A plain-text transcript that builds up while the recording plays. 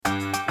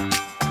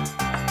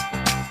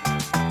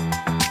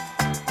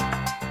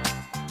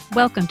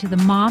Welcome to the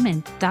Mom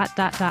and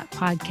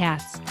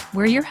podcast.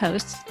 We're your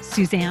hosts,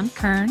 Suzanne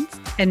Kearns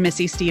and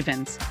Missy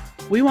Stevens.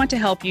 We want to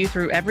help you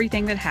through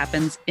everything that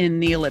happens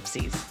in the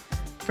ellipses,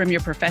 from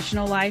your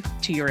professional life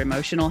to your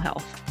emotional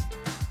health.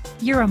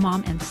 You're a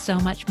mom and so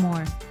much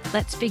more.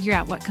 Let's figure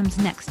out what comes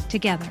next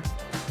together.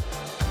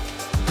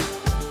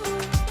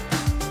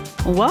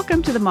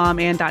 Welcome to the Mom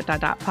and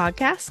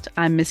podcast.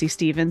 I'm Missy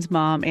Stevens,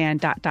 mom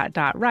and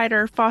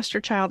writer, foster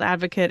child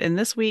advocate, and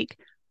this week,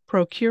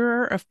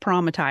 procurer of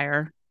prom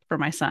attire for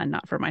my son,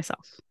 not for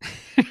myself.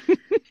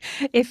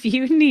 If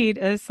you need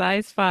a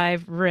size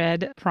 5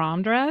 red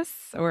prom dress,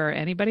 or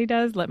anybody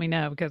does, let me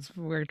know because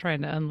we're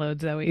trying to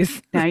unload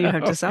Zoe's. Now you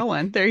have to sell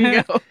one. There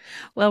you go.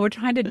 Well, we're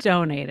trying to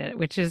donate it,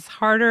 which is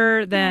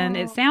harder than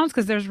it sounds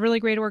because there's really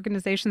great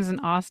organizations in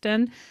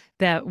Austin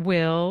that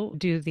will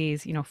do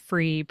these,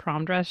 free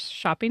prom dress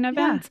shopping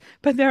events,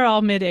 but they're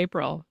all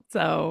mid-April.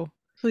 So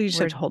you just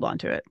have to hold on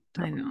to it.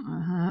 I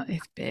know.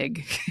 It's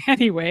big.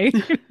 Anyway.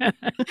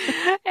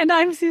 And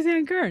I'm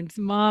Suzanne Kearns,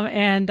 mom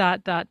and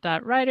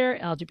writer,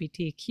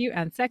 LGBTQ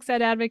and sex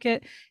ed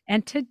advocate.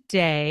 And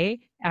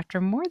today,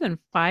 after more than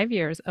 5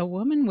 years, a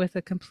woman with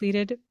a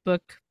completed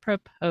book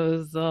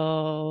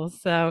proposal.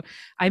 So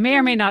I may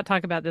or may not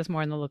talk about this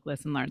more in the Look,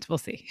 Listen, Learns. We'll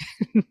see.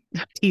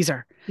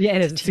 Teaser. Yeah,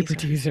 it is a super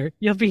teaser.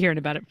 You'll be hearing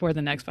about it for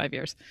the next 5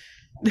 years.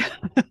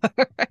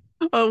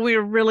 Well,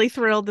 we're really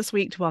thrilled this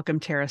week to welcome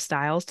Tara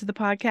Stiles to the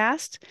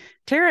podcast.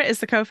 Tara is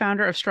the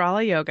co-founder of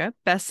Strala Yoga,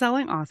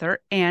 best-selling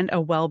author, and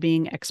a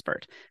well-being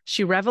expert.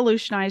 She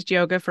revolutionized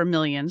yoga for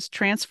millions,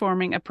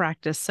 transforming a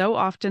practice so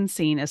often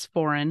seen as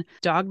foreign,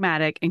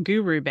 dogmatic, and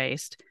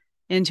guru-based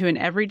into an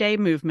everyday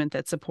movement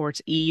that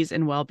supports ease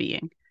and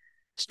well-being.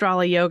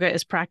 Strala Yoga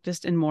is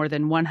practiced in more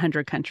than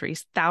 100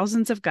 countries.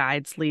 Thousands of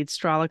guides lead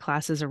Strala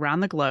classes around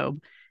the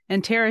globe,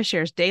 and Tara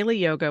shares daily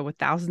yoga with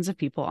thousands of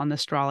people on the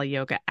Strala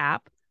Yoga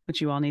app, which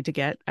you all need to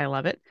get. I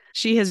love it.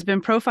 She has been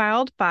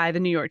profiled by the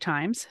New York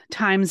Times,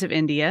 Times of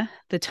India,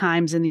 the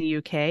Times in the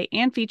UK,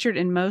 and featured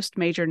in most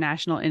major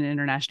national and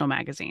international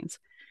magazines.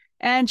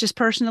 And just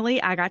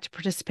personally, I got to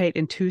participate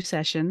in 2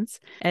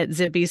 sessions at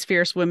Zippy's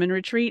Fierce Women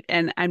Retreat.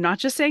 And I'm not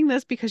just saying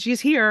this because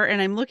she's here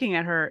and I'm looking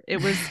at her.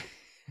 It was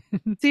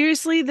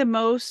seriously the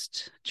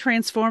most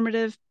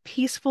transformative,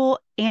 peaceful,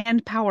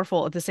 and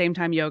powerful at the same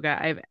time yoga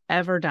I've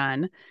ever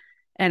done.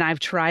 And I've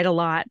tried a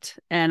lot,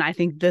 and I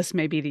think this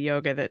may be the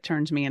yoga that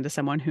turns me into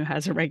someone who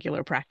has a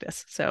regular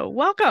practice. So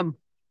welcome.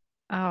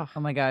 Oh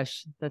my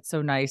gosh. That's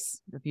so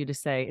nice of you to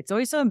say. It's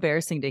always so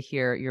embarrassing to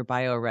hear your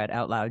bio read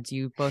out loud. Do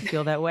you both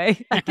feel that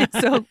way? I get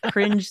so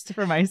cringed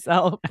for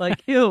myself.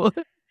 Like, ew.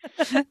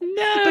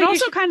 No, but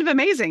also kind of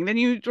amazing. Then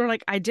you were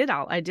like, I did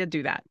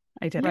do that.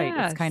 I did. Right.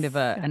 It's kind of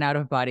an out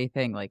of body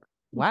thing. Like,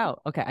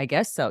 wow. Okay. I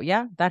guess so.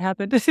 Yeah, that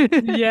happened.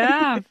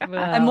 Yeah.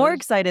 Well, I'm more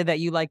excited that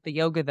you liked the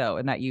yoga though,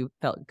 and that you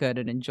felt good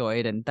and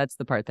enjoyed. And that's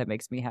the part that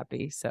makes me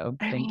happy. So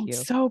thank you.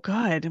 So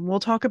good. And we'll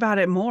talk about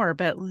it more,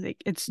 but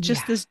it's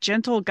just this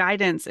gentle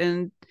guidance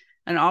and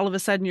all of a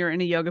sudden you're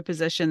in a yoga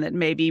position that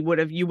maybe you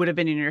would have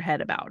been in your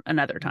head about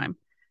another time.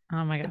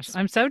 Oh my gosh.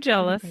 I'm so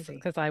jealous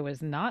because I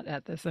was not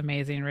at this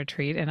amazing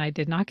retreat and I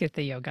did not get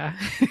the yoga.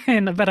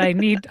 But I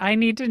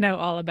need to know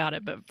all about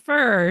it. But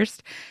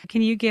first,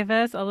 can you give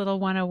us a little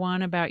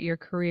 101 about your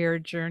career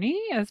journey,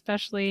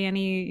 especially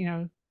any,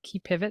 key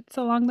pivots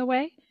along the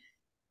way?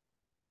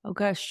 Oh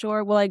gosh,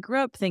 sure. Well, I grew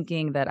up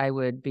thinking that I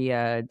would be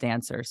a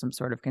dancer, some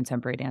sort of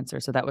contemporary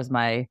dancer. So that was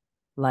my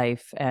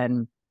life.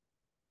 And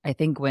I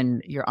think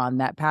when you're on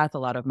that path, a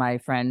lot of my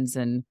friends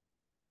and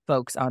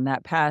folks on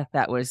that path,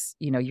 that was,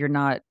 you're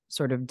not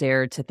sort of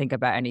dared to think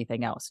about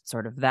anything else,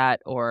 sort of that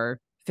or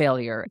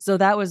failure. So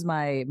that was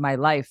my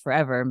life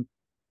forever.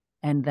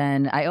 And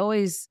then I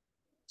always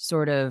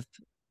sort of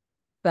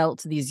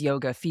felt these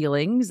yoga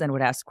feelings and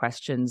would ask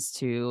questions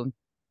to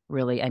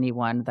really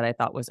anyone that I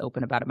thought was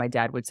open about it. My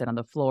dad would sit on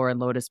the floor in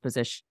lotus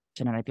position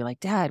and I'd be like,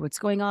 Dad, what's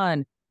going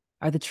on?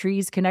 Are the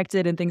trees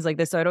connected and things like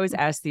this? So I'd always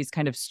ask these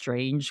kind of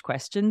strange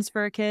questions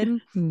for a kid.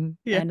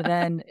 Yeah. And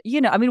then,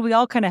 we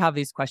all kind of have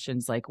these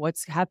questions like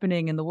what's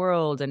happening in the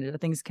world and are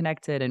things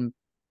connected?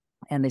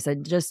 And they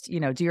said, just,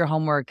 do your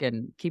homework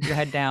and keep your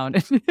head down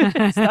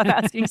and stop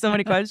asking so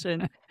many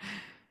questions.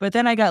 But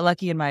then I got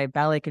lucky in my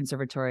ballet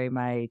conservatory.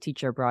 My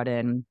teacher brought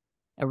in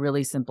a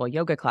really simple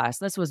yoga class.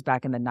 This was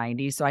back in the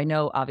 90s. So I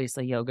know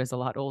obviously yoga is a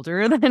lot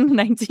older than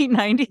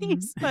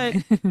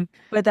 1990s,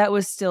 but that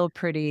was still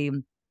pretty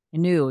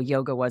new.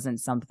 Yoga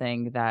wasn't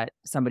something that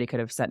somebody could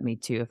have sent me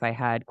to if I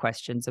had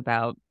questions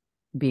about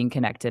being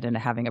connected and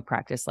having a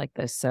practice like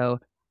this. So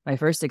my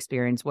first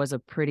experience was a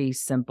pretty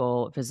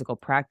simple physical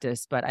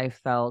practice, but I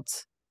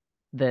felt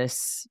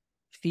this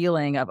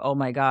feeling of, oh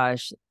my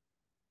gosh,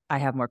 I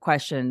have more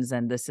questions.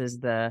 And this is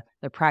the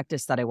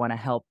practice that I want to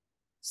help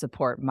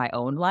support my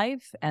own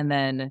life. And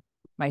then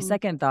my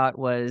second thought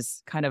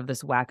was kind of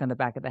this whack on the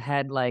back of the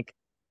head, like,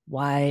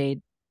 why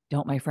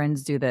don't my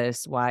friends do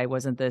this? Why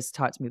wasn't this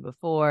taught to me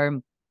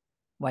before?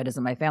 Why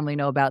doesn't my family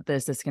know about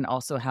this? This can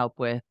also help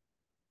with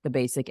the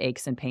basic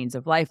aches and pains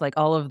of life. Like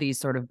all of these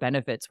sort of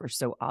benefits were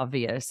so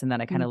obvious. And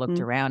then I kind of looked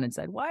around and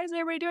said, why is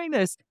everybody doing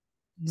this?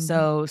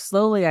 So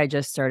slowly I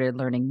just started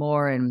learning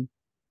more and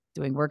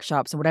doing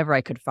workshops and whatever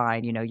I could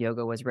find.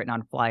 Yoga was written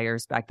on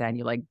flyers back then.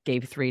 You like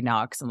gave 3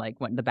 knocks and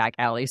like went in the back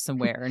alley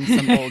somewhere and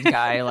some old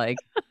guy like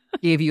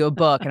gave you a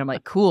book. And I'm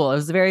like, cool. It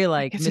was very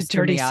like It's a Mr.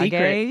 dirty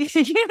Miyagi.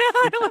 secret.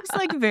 It was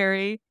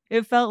like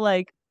it felt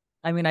like,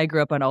 I mean, I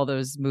grew up on all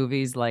those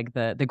movies like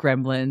the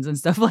Gremlins and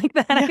stuff like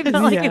that. I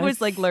felt like it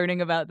was like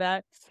learning about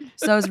that.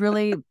 So I was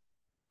really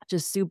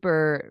just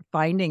super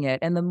finding it.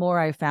 And the more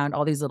I found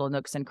all these little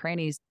nooks and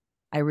crannies,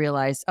 I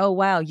realized, oh,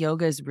 wow,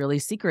 yoga is really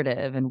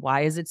secretive. And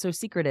why is it so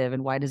secretive?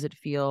 And why does it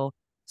feel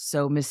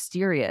so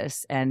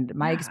mysterious? And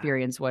my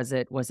experience was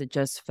it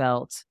just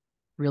felt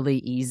really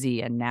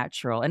easy and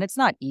natural. And it's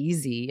not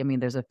easy. I mean,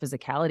 there's a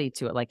physicality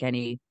to it, like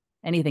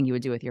anything you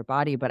would do with your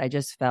body. But I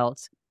just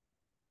felt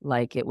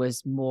like it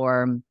was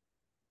more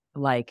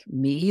like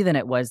me than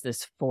it was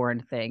this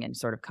foreign thing and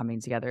sort of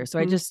coming together. So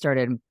I just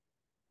started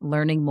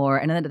learning more.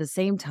 And then at the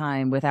same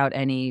time, without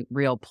any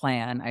real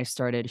plan, I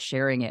started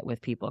sharing it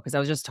with people because I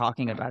was just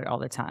talking about it all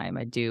the time.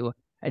 I'd do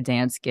a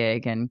dance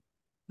gig and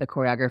the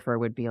choreographer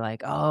would be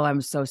like, oh,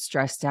 I'm so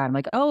stressed out. I'm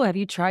like, oh, have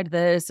you tried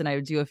this? And I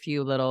would do a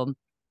few little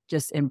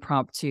just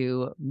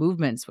impromptu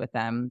movements with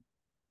them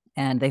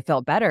and they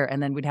felt better.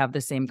 And then we'd have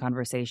the same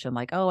conversation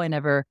like, oh, I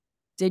never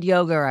did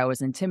yoga or I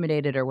was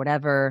intimidated or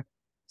whatever.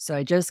 So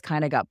I just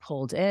kind of got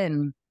pulled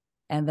in.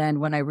 And then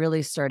when I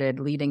really started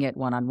leading it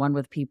one-on-one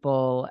with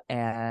people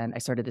and I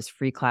started this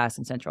free class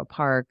in Central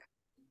Park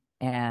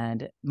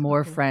and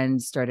more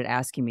friends started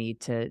asking me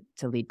to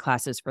lead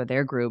classes for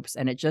their groups.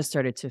 And it just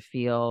started to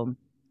feel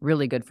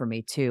really good for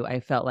me too.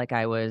 I felt like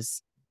I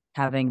was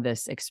having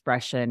this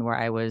expression where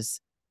I was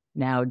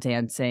now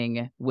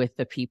dancing with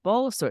the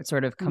people. So it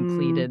sort of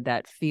completed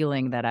that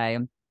feeling that I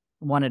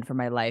wanted for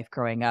my life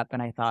growing up.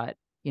 And I thought,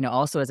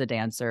 also as a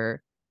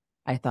dancer,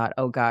 I thought,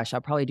 oh gosh,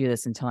 I'll probably do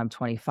this until I'm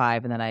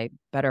 25 and then I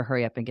better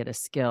hurry up and get a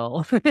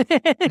skill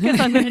because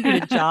I'm going to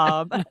need a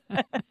job.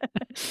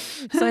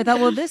 So I thought,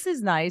 well, this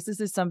is nice.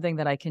 This is something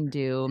that I can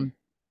do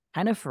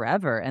kind of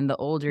forever. And the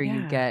older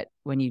you get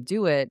when you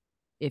do it,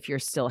 if you're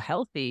still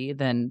healthy,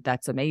 then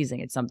that's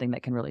amazing. It's something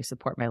that can really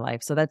support my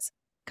life. So that's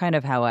kind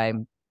of how I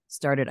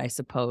started, I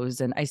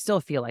suppose. And I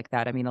still feel like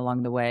that. I mean,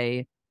 along the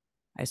way,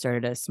 I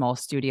started a small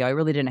studio. I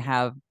really didn't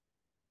have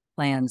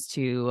plans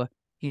to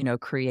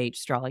create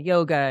Strala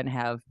yoga and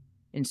have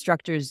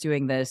instructors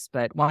doing this.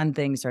 But one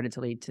thing started to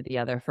lead to the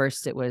other.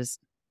 First, it was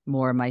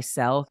more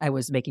myself. I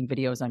was making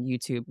videos on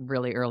YouTube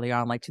really early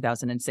on, like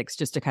 2006,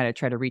 just to kind of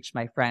try to reach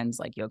my friends,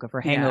 like yoga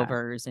for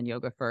hangovers and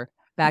yoga for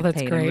back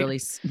pain and really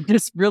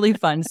just really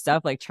fun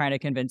stuff, like trying to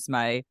convince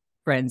my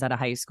friends out of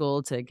high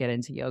school to get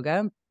into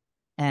yoga.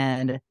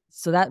 And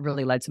so that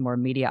really led to more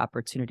media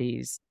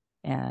opportunities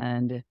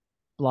and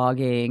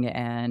blogging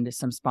and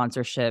some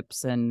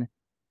sponsorships. And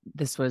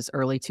this was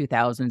early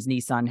 2000s.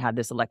 Nissan had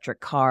this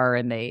electric car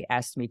and they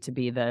asked me to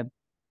be the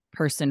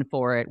person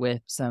for it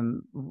with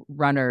some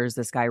runners,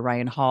 this guy,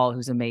 Ryan Hall,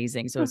 who's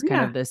amazing. So it's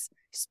kind of this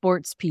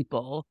sports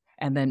people.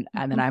 And then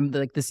I'm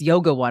like this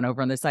yoga one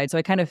over on the side. So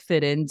I kind of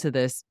fit into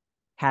this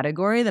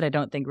category that I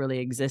don't think really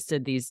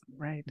existed. These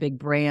big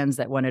brands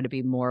that wanted to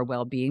be more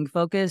well-being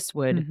focused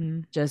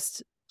would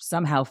just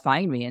somehow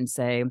find me and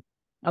say,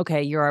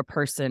 okay, you're our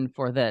person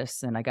for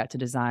this. And I got to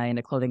design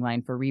a clothing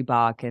line for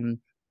Reebok and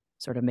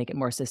sort of make it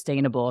more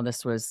sustainable. And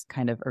this was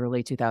kind of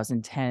early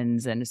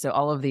 2010s. And so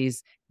all of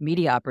these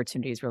media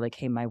opportunities really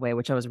came my way,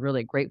 which I was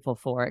really grateful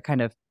for. It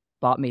kind of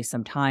bought me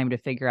some time to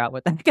figure out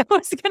what the heck I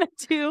was going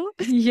to do.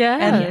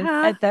 And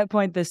at that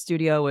point, the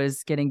studio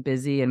was getting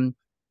busy and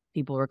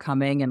people were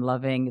coming and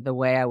loving the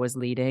way I was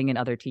leading. And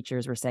other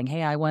teachers were saying,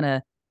 hey, I want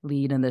to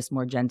lead in this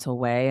more gentle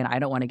way. And I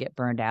don't want to get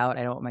burned out.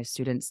 I don't want my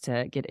students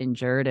to get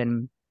injured.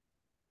 And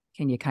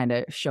can you kind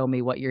of show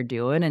me what you're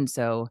doing? And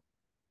so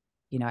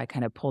I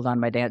kind of pulled on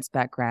my dance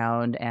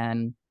background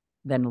and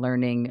then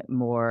learning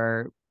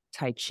more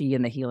Tai Chi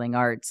and the healing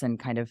arts and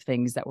kind of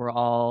things that were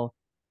all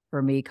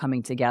for me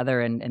coming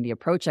together and the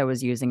approach I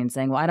was using and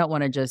saying, well, I don't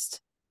want to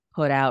just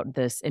put out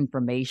this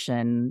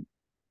information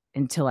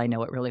until I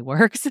know it really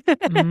works.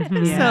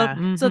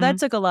 So that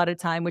took a lot of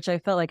time, which I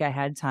felt like I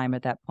had time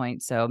at that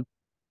point. So,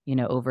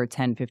 over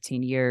 10,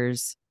 15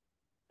 years,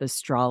 the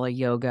Strala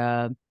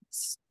yoga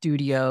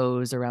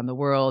studios around the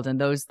world and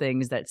those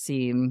things that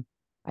seem,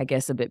 I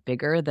guess, a bit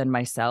bigger than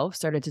myself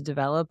started to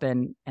develop.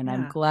 And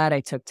I'm glad I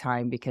took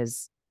time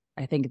because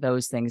I think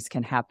those things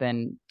can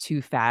happen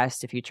too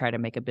fast if you try to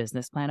make a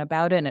business plan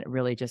about it. And it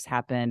really just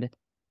happened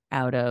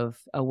out of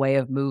a way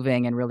of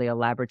moving and really a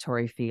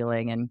laboratory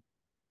feeling and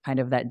kind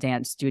of that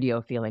dance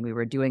studio feeling. We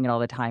were doing it all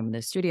the time in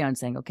the studio and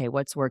saying, okay,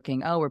 what's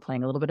working? Oh, we're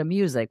playing a little bit of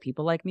music.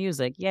 People like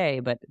music. Yay.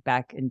 But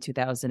back in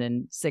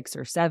 2006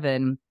 or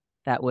 7,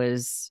 that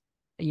was,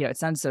 it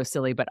sounds so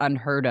silly, but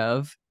unheard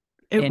of.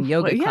 In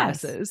yoga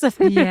classes.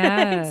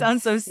 It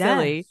sounds so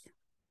silly. Yes.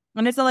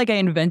 And it's not like I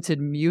invented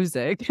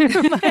music.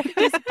 Like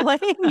just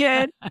playing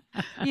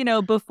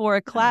it, before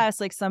a class,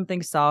 like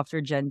something soft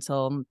or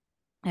gentle.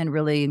 And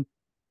really,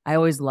 I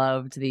always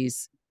loved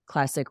these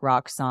classic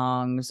rock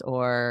songs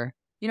or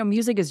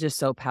music is just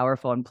so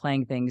powerful, and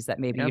playing things that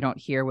maybe you Yep. don't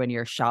hear when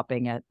you're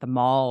shopping at the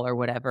mall or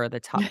whatever, the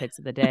top hits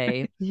of the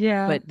day.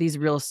 Yeah. But these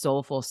real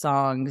soulful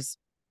songs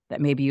that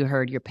maybe you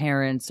heard your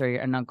parents or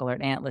an uncle or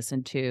an aunt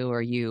listen to,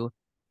 or you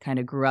kind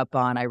of grew up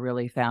on, I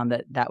really found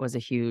that that was a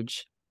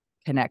huge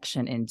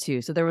connection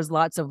into. So there was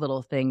lots of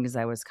little things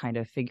I was kind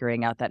of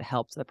figuring out that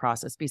helped the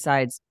process,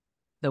 besides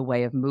the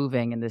way of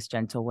moving in this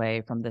gentle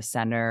way from the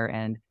center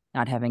and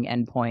not having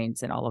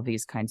endpoints and all of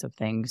these kinds of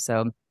things.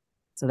 So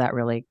that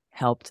really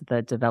helped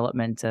the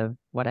development of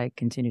what I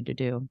continue to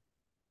do.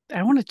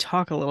 I want to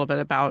talk a little bit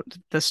about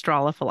the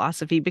Strala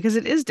philosophy because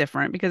it is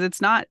different because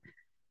it's not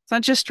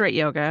just straight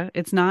yoga,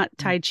 it's not Mm.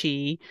 Tai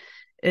Chi.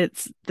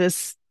 It's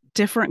this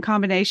different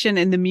combination,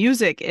 and the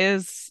music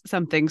is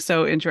something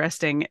so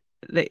interesting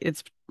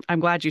that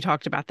I'm glad you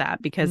talked about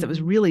that because it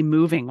was Mhm. really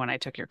moving when I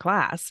took your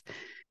class.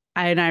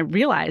 And I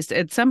realized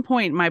at some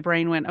point my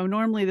brain went, oh,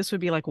 normally this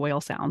would be like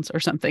whale sounds or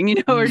something,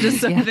 or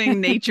just Yeah.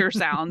 something nature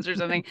sounds or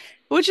something,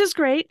 which is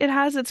great. It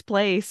has its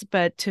place.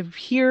 But to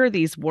hear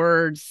these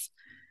words,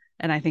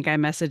 and I think I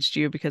messaged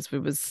you because it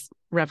was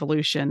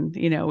revolution,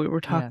 we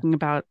were Yeah. talking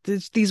about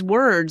these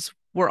words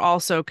were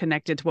also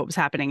connected to what was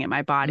happening in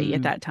my body at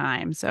Mm. that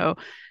time. So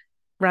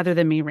rather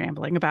than me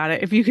rambling about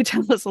it, if you could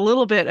tell us a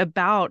little bit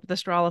about the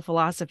Strala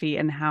philosophy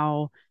and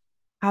how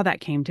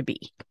that came to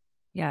be.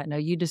 Yeah, no,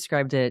 you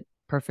described it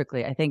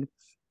perfectly. I think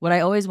what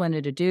I always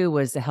wanted to do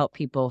was to help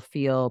people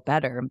feel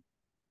better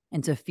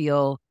and to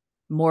feel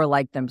more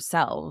like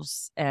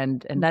themselves.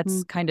 And Mm-hmm.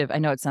 that's kind of, I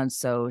know it sounds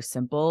so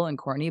simple and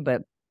corny,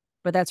 but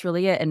that's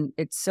really it. And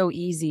it's so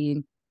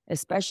easy,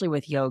 especially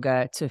with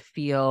yoga, to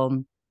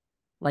feel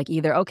like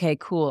either, okay,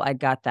 cool, I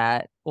got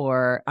that,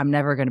 or I'm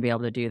never going to be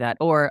able to do that,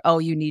 or, oh,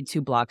 you need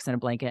 2 blocks and a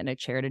blanket and a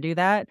chair to do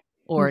that,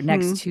 or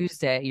next Mm-hmm.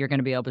 Tuesday, you're going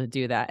to be able to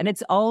do that. And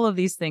it's all of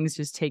these things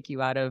just take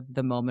you out of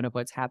the moment of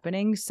what's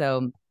happening.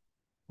 So,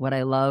 what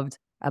I loved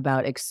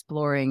about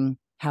exploring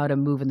how to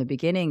move in the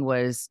beginning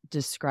was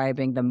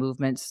describing the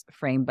movements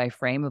frame by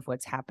frame of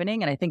what's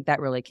happening. And I think that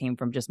really came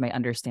from just my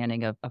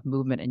understanding of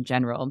movement in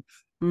general.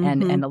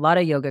 Mm-hmm. And a lot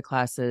of yoga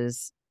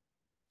classes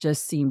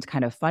just seemed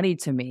kind of funny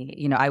to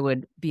me. I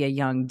would be a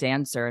young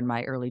dancer in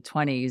my early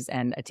 20s,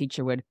 and a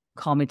teacher would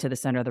call me to the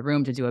center of the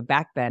room to do a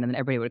back bend, and then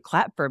everybody would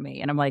clap for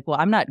me. And I'm like, well,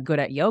 I'm not good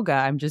at yoga.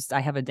 I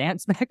have a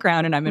dance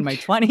background and I'm in my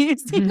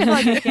 20s.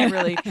 Like I can't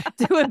really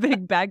do a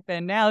big back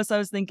bend now. So I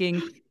was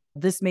thinking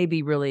this may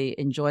be really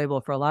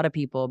enjoyable for a lot of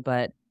people,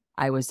 but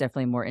I was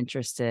definitely more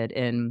interested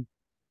in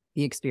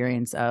the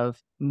experience of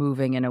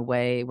moving in a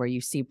way where you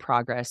see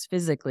progress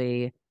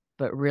physically,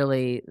 but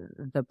really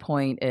the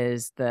point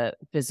is the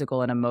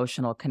physical and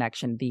emotional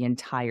connection the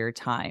entire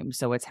time.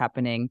 So what's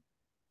happening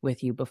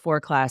with you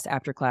before class,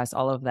 after class,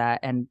 all of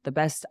that. And the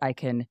best I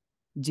can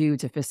do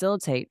to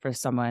facilitate for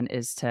someone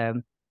is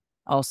to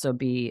also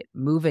be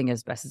moving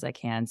as best as I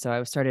can. So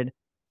I started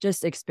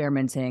just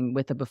experimenting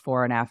with the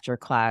before and after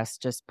class,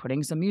 just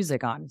putting some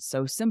music on.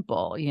 So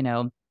simple,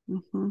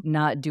 Mm-hmm.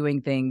 not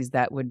doing things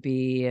that would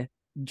be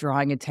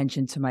drawing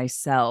attention to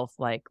myself,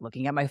 like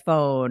looking at my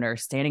phone or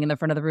standing in the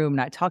front of the room,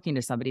 not talking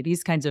to somebody.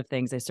 These kinds of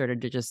things I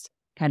started to just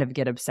kind of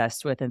get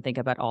obsessed with and think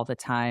about all the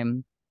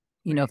time.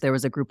 If Right. there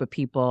was a group of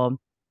people,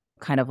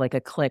 kind of like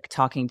a clique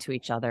talking to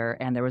each other,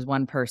 and there was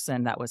one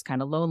person that was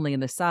kind of lonely in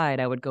the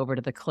side, I would go over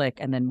to the clique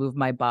and then move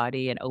my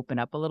body and open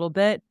up a little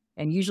bit.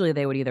 And usually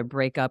they would either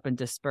break up and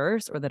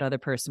disperse, or that other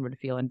person would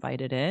feel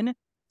invited in.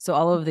 So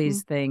all of Mm-hmm.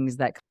 these things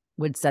that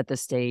would set the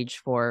stage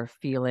for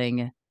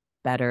feeling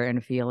better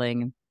and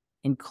feeling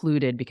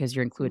included because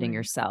you're including Right.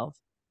 yourself.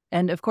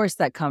 And of course,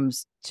 that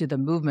comes to the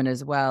movement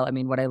as well. I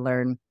mean, what I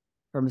learned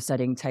from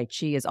studying Tai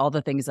Chi is all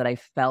the things that I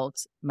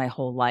felt my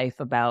whole life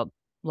about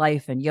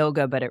life and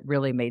yoga, but it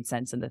really made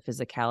sense in the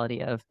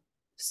physicality of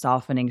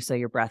softening so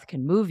your breath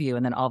can move you.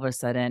 And then all of a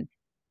sudden,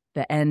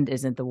 the end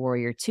isn't the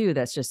warrior two.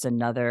 That's just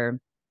another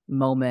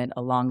moment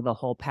along the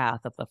whole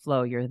path of the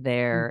flow. You're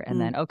there, and Mm-hmm.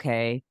 then,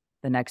 okay,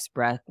 the next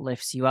breath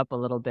lifts you up a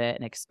little bit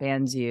and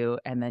expands you.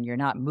 And then you're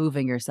not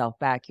moving yourself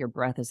back. Your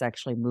breath is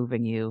actually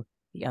moving you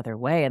the other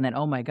way. And then,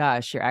 oh my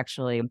gosh, you're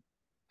actually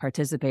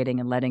participating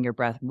and letting your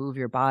breath move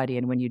your body.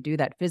 And when you do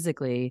that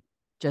physically,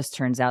 just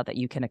turns out that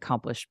you can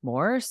accomplish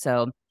more.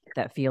 So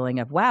that feeling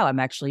of, wow, I'm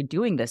actually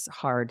doing this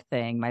hard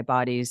thing. My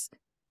body's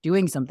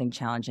doing something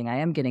challenging. I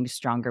am getting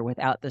stronger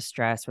without the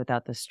stress,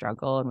 without the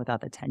struggle, and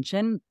without the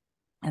tension.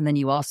 And then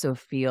you also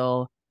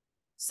feel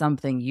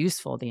something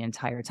useful the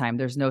entire time.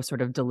 There's no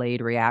sort of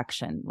delayed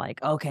reaction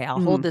like, okay,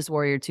 I'll hold Mm. this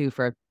warrior two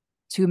for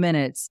 2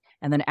 minutes.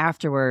 And then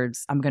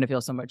afterwards, I'm going to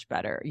feel so much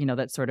better.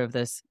 That's sort of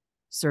this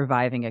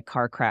surviving a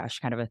car crash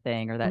kind of a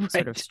thing, or that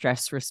sort of Right.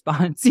 stress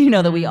response,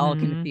 that we all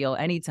can Mhm. feel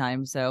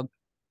anytime. So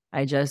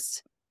I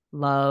just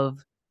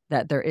love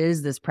that there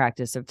is this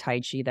practice of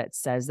Tai Chi that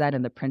says that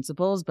in the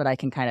principles, but I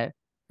can kind of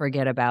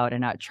forget about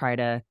and not try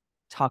to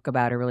talk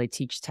about or really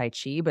teach Tai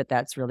Chi. But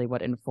that's really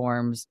what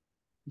informs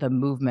the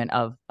movement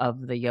of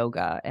the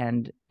yoga.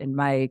 And in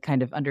my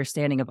kind of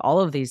understanding of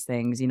all of these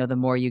things, the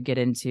more you get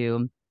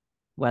into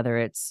whether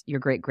it's your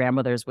great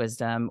grandmother's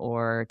wisdom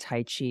or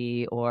Tai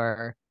Chi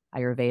or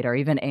Ayurveda, or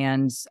even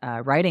Anne's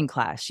writing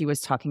class. She was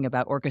talking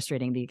about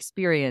orchestrating the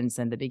experience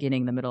and the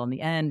beginning, the middle, and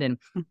the end, and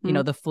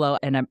the flow.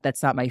 And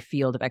that's not my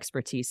field of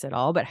expertise at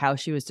all, but how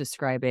she was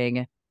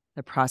describing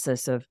the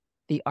process of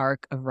the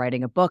arc of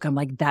writing a book, I'm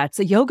like, that's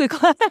a yoga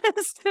class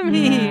to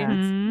me.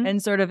 Mhm.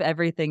 And sort of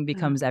everything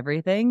becomes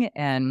everything.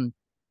 And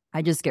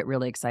I just get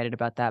really excited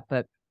about that.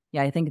 But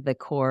yeah, I think the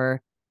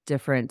core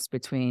difference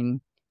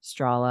between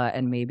Strala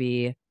and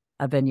maybe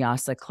a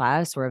vinyasa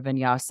class, where a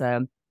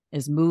vinyasa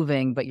is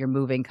moving, but you're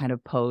moving kind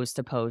of pose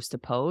to pose to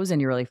pose, and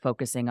you're really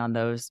focusing on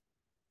those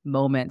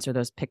moments or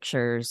those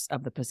pictures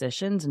of the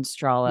positions. And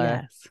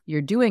Strala, Yes.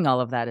 you're doing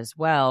all of that as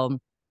well,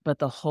 but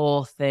the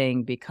whole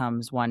thing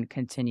becomes one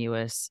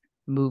continuous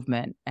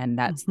movement, and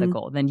that's the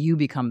goal. Then you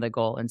become the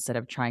goal instead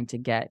of trying to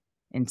get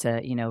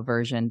into,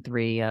 version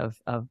 3 of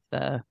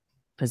the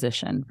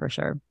position, for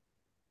sure.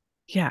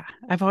 Yeah,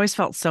 I've always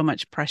felt so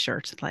much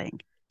pressure to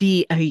like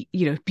be a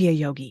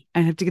yogi.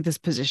 I have to get this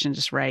position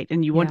just right,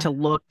 and you want to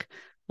look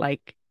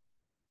like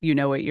you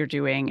know what you're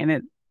doing, and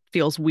it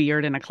feels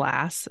weird in a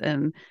class.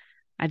 And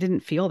I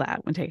didn't feel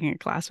that when taking a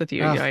class with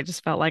you. I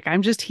just felt like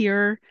I'm just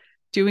here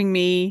doing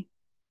me.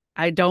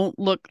 I don't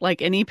look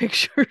like any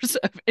pictures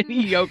of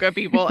any yoga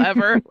people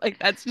ever. Like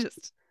that's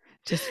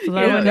just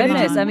flow.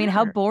 Goodness. I mean,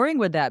 how boring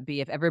would that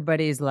be if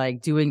everybody's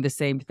like doing the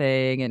same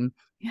thing and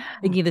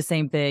thinking the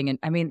same thing? And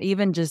I mean,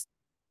 even just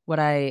what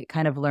I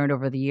kind of learned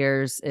over the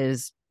years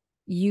is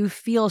you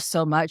feel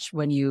so much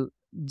when you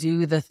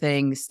do the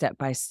thing step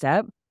by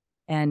step.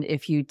 And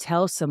if you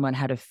tell someone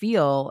how to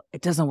feel,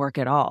 it doesn't work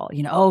at all.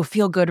 Oh,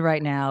 feel good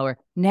right now, or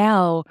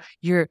now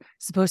you're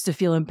supposed to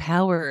feel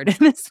empowered in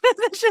this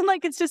position.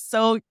 Like it's just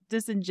so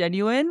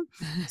disingenuous.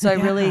 So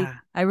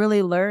I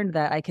really learned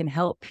that I can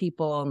help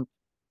people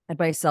and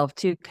myself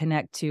to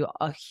connect to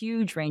a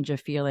huge range of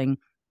feeling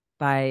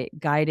by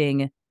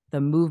guiding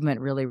the movement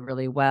really,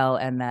 really well,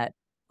 and that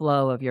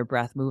flow of your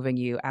breath moving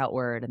you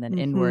outward and then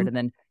inward, and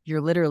then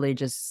you're literally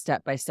just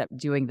step by step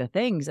doing the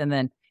things. And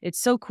then it's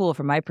so cool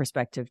from my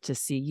perspective to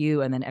see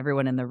you and then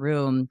everyone in the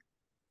room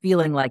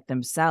feeling like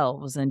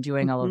themselves and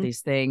doing all of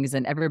these things,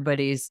 and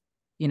everybody's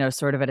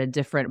sort of at a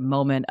different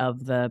moment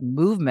of the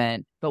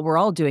movement, but we're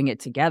all doing it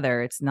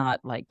together. It's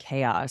not like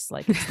chaos.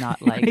 Like it's not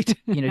like,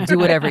 do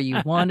whatever you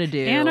want to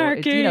do.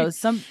 Anarchy. It's,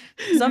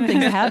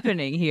 something's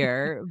happening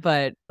here,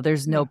 but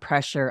there's no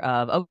pressure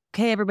of,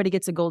 okay, everybody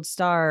gets a gold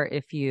star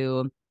if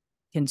you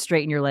can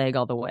straighten your leg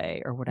all the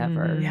way or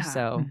whatever.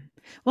 So,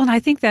 well, and I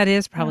think that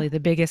is probably the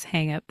biggest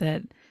hang up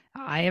that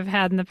I have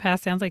had in the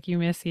past. Sounds like you,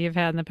 Missy, have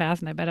had in the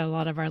past, and I bet a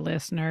lot of our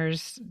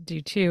listeners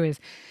do too, is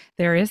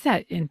there is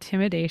that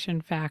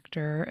intimidation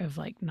factor of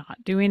like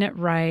not doing it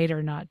right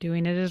or not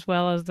doing it as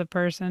well as the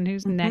person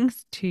who's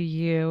next to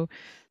you.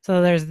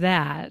 So there's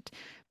that,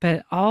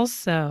 but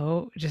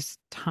also just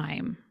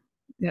time.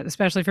 Yeah,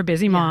 especially for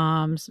busy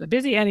moms,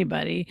 busy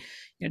anybody,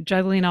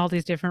 juggling all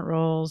these different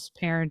roles,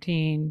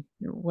 parenting,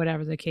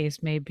 whatever the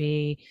case may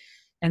be.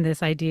 And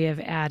this idea of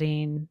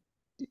adding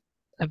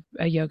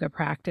a yoga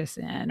practice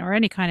in, or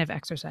any kind of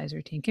exercise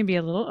routine, can be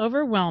a little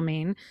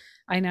overwhelming.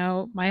 I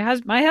know my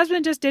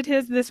husband just did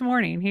his this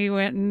morning. He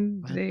went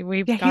and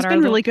we've got he's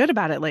been really good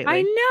about it lately.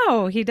 I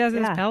know he does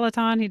his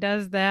Peloton. He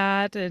does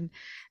that, and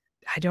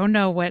I don't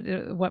know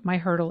what my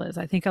hurdle is.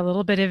 I think a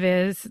little bit of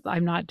it is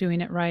I'm not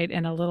doing it right,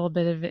 and a little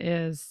bit of it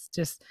is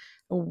just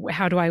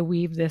how do I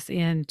weave this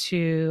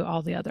into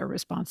all the other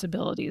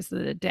responsibilities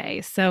of the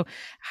day. So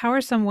how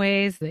are some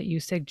ways that you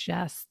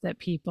suggest that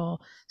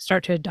people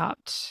start to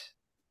adopt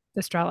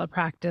the Strala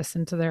practice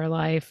into their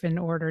life in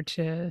order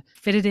to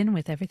fit it in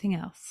with everything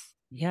else?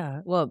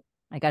 Yeah. Well,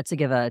 I got to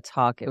give a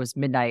talk. It was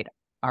midnight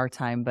our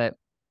time, but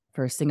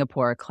for a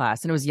Singapore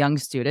class, and it was young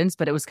students,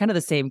 but it was kind of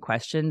the same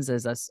questions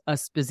as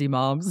us busy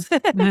moms.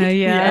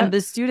 And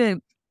the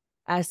student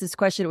asked this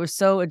question. It was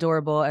so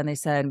adorable. And they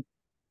said,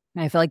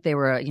 I felt like they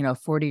were a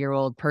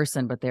 40-year-old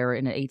person, but they were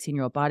in an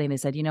 18-year-old body. And they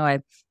said,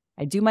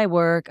 I do my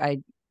work, I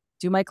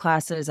do my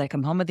classes, I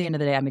come home at the end of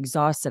the day, I'm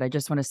exhausted. I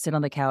just want to sit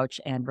on the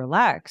couch and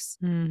relax.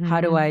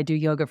 How do I do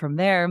yoga from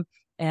there?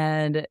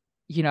 And,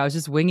 I was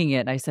just winging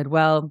it. And I said,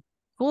 well,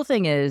 cool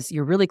thing is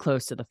you're really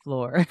close to the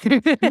floor. So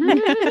you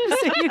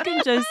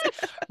can just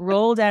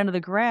roll down to the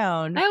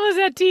ground. I almost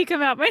had tea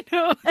come out my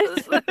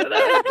nose.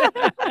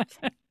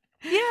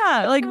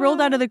 Yeah, like roll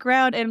down to the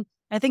ground. And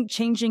I think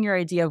changing your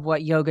idea of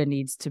what yoga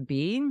needs to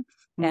be.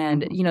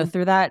 And,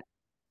 through that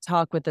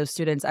talk with those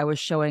students, I was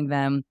showing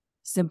them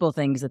simple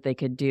things that they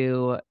could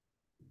do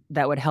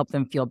that would help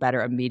them feel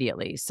better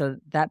immediately. So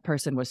that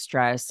person was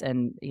stressed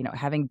and,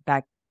 having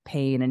back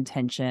pain and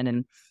tension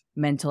and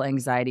mental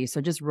anxiety.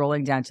 So just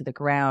rolling down to the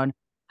ground,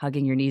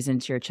 hugging your knees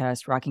into your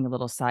chest, rocking a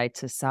little side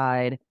to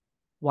side,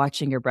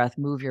 watching your breath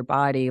move your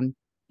body,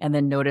 and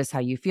then notice how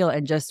you feel.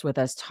 And just with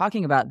us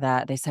talking about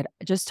that, they said,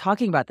 just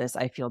talking about this,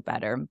 I feel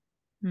better.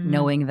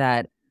 Knowing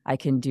that I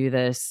can do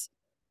this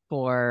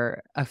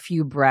for a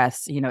few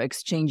breaths,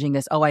 exchanging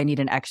this, I need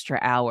an extra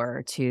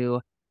hour to,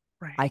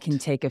 I can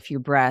take a few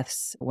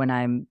breaths when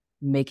I'm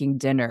making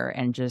dinner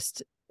and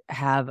just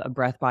have a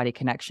breath body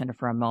connection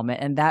for a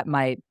moment. And that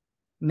might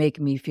make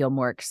me feel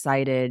more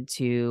excited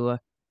to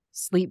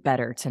sleep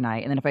better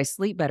tonight. And then if I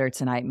sleep better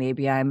tonight,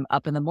 maybe I'm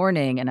up in the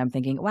morning and I'm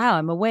thinking, wow,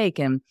 I'm awake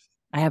and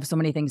I have so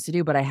many things to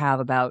do, but I have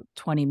about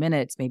 20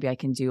 minutes. Maybe I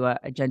can do a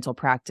gentle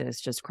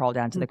practice, just crawl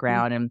down to the Mm-hmm.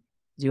 ground and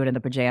do it in the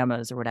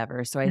pajamas or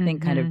whatever. So I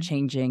think kind of Mm-hmm.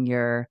 changing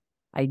your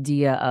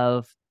idea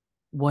of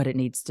what it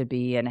needs to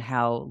be and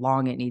how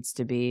long it needs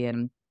to be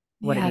and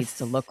what it needs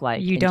to Yes. look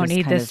like You and don't just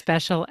need kind this of,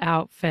 special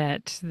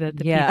outfit that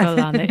the yeah. people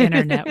on the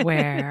internet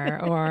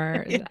wear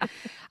or Yeah,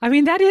 I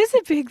mean that is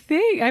a big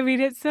thing. I mean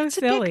it's so it's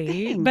a big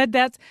silly, thing. but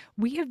that's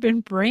we have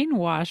been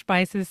brainwashed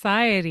by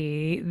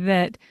society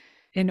that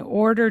in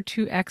order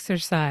to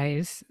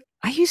exercise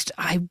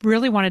I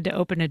really wanted to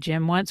open a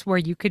gym once where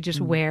you could just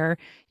Mm, wear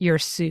your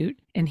suit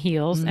and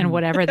heels and mm,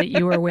 whatever that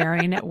you were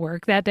wearing at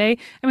work that day.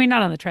 I mean,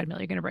 not on the treadmill,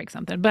 you're going to break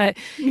something, but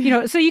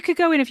so you could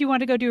go in if you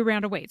wanted to go do a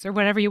round of weights or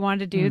whatever you wanted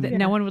to do, that mm.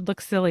 no Yeah. one would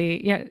look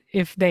silly,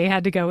 if they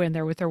had to go in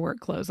there with their work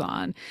clothes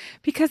on.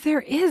 Because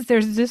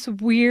there's this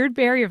weird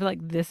barrier of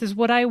like, this is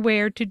what I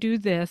wear to do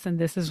this, and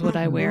this is what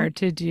I Mm-hmm. wear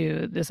to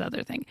do this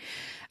other thing.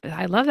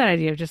 I love that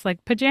idea of just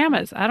like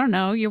pajamas. I don't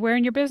know. You're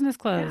wearing your business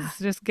Yeah. clothes.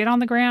 Just get on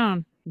the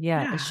ground.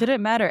 Yeah, it Yeah.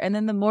 shouldn't matter. And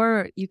then the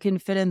more you can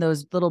fit in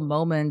those little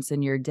moments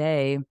in your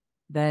day,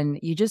 then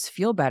you just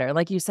feel better.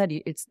 Like you said,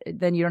 it's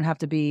then you don't have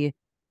to be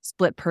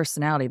split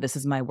personality. This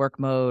is my work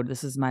mode,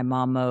 this is my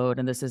mom mode,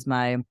 and this is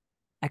my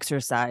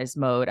exercise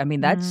mode. I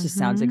mean, that just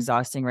sounds Mm-hmm.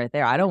 exhausting right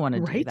there. I don't want to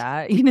do Right.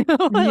 that.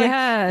 Like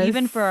Yes.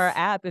 even for our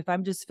app, if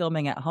I'm just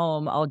filming at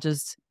home, I'll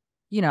just,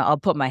 I'll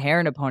put my hair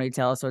in a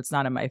ponytail so it's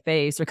not in my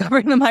face or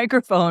covering the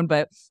microphone,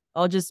 but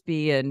I'll just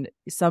be in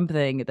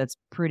something that's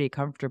pretty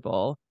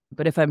comfortable.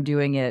 But if I'm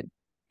doing it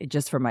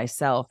just for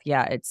myself,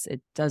 yeah,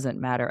 it doesn't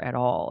matter at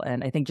all.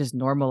 And I think just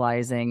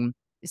normalizing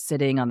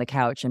sitting on the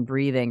couch and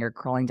breathing or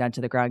crawling down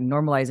to the ground,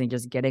 normalizing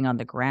just getting on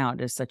the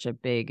ground is such a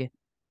big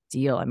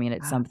deal. I mean,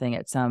 it's Yeah. something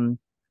at some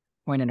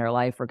point in our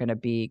life we're going to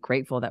be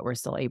grateful that we're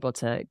still able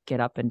to get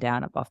up and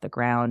down up off the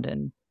ground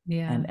and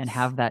Yes.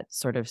 have that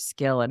sort of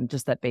skill and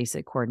just that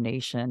basic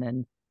coordination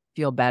and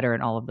feel better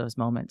in all of those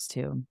moments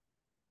too.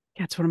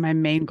 That's one of my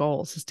main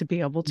goals is to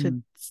be able to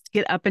Mm.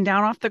 get up and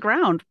down off the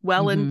ground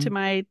well into Mhm.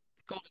 my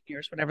golden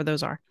years, whatever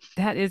those are.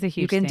 That is a You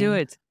huge can do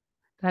thing. it.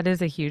 That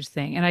is a huge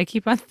thing. And I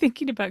keep on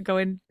thinking about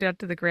going down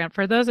to the ground.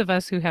 For those of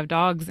us who have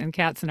dogs and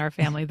cats in our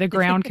family, the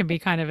ground can be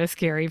kind of a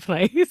scary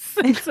place.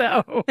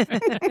 So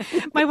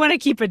might want to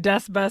keep a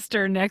dust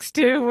buster next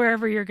to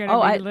wherever you're going to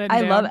Oh, be I laying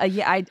I love down.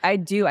 yeah, I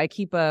do. I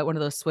keep one of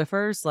those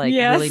Swiffers like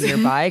really Yes.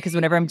 nearby because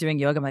whenever I'm doing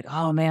yoga, I'm like,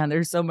 oh man,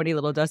 there's so many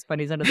little dust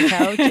bunnies under the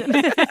couch.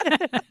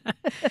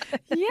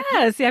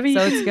 Yes. I mean,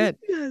 So it's good.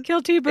 Yes.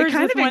 kill two It birds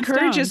kind with of one stone.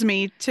 encourages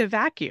me to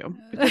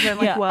vacuum because I'm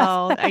like, Yeah.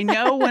 well, I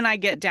know when I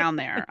get down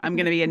there, I'm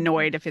going to be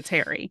annoyed if it's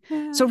hairy.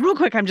 So real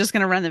quick, I'm just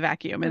going to run the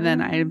vacuum and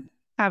then I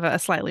have a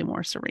slightly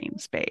more serene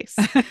space.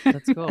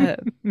 That's cool.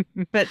 Uh,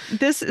 but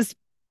this is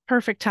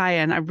perfect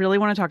tie-in. I really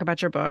want to talk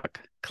about your book,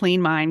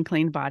 Clean Mind,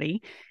 Clean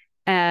Body.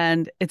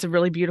 And it's a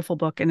really beautiful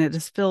book and it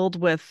is filled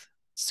with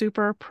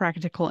super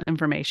practical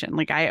information.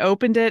 Like I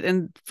opened it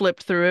and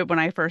flipped through it when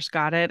I first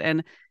got it.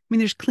 And I mean,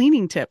 there's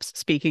cleaning tips,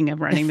 speaking of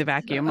running the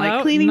vacuum, like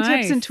Oh, cleaning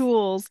tips and nice.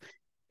 tools.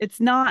 It's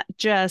not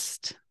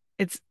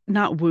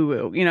woo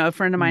woo. A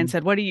friend of mine Mm.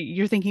 said,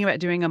 you're thinking about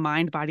doing a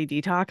mind body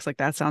detox? Like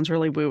that sounds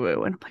really woo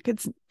woo. And I'm like,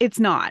 it's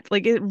not.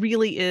 Like it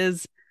really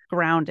is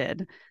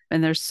grounded.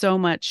 And there's so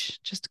much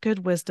just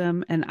good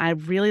wisdom. And I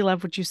really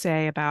love what you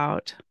say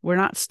about we're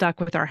not stuck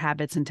with our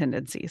habits and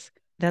tendencies.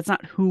 That's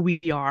not who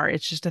we are.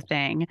 It's just a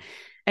thing.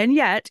 And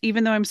yet,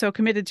 even though I'm so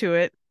committed to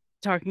it,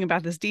 talking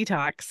about this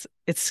detox,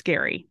 it's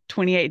scary.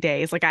 28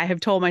 days. Like I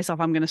have told myself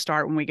I'm going to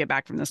start when we get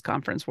back from this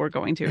conference we're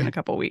going to in a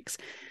couple of weeks.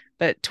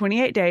 But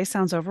 28 days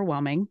sounds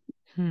overwhelming,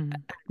 Hmm.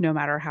 no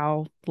matter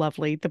how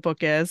lovely the book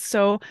is.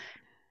 So,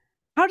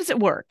 how does it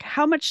work?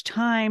 How much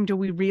time do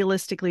we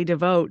realistically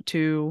devote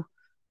to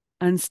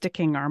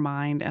unsticking our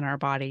mind and our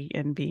body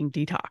and being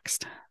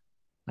detoxed?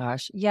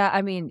 Gosh. Yeah,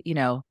 I mean,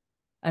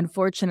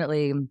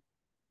 unfortunately,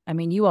 I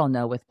mean, you all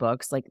know with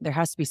books, like there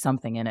has to be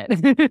something in it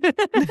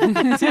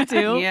to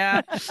do.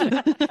 Yeah.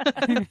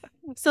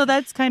 So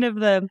that's kind of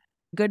the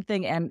good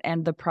thing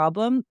and the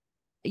problem.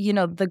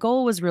 The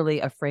goal was really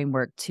a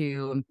framework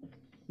to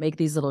make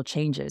these little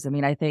changes. I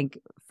mean, I think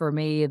for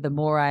me, the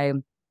more I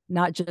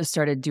not just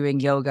started doing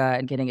yoga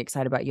and getting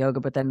excited about yoga,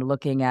 but then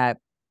looking at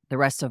the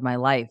rest of my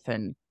life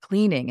and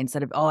cleaning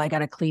instead of, oh, I got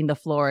to clean the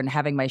floor and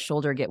having my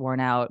shoulder get worn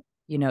out.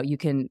 You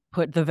can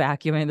put the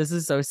vacuum in. This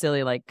is so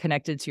silly, like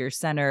connected to your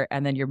center,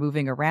 and then you're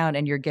moving around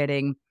and you're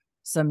getting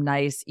some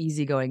nice,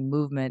 easygoing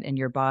movement in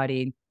your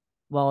body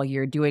while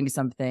you're doing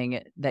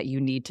something that you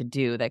need to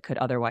do that could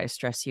otherwise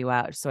stress you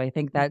out. So I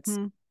think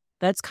Mhm.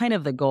 that's kind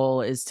of the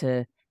goal is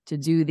to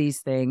do these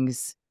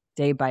things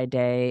day by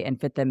day and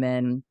fit them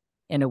in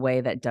a way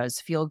that does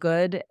feel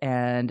good.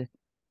 And,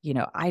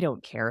 I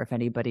don't care if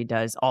anybody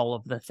does all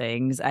of the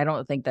things. I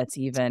don't think that's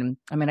even,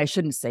 I mean, I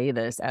shouldn't say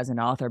this as an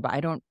author, but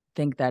I don't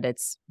think that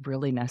it's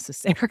really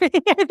necessary.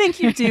 I think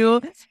you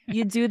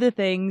do the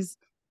things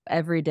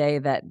every day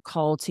that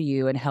call to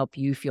you and help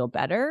you feel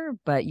better,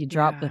 but you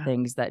drop the Yeah.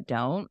 things that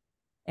don't.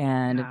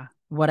 And Yeah.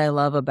 what I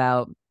love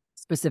about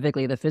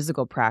specifically the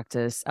physical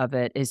practice of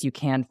it is you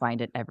can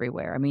find it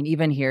everywhere. I mean,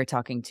 even here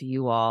talking to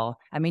you all,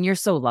 I mean, you're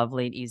so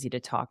lovely and easy to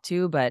talk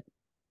to, but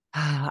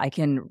I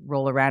can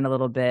roll around a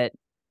little bit,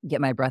 get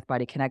my breath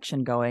body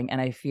connection going, and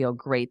I feel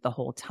great the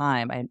whole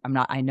time.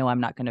 I know I'm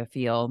not going to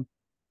feel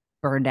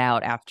burned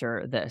out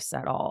after this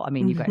at all. I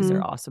mean, you guys are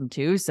Mhm. awesome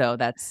too, so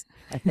that's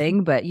a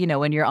thing. But,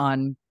 when you're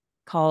on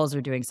calls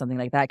or doing something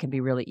like that, it can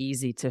be really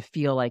easy to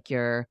feel like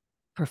you're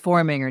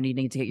performing or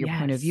needing to get your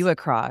point of view Yes.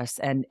 across.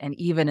 And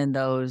even in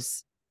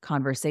those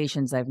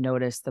conversations, I've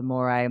noticed the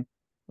more I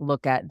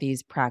look at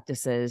these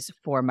practices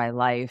for my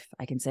life,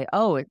 I can say,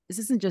 oh, this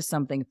isn't just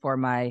something for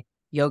my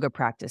yoga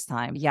practice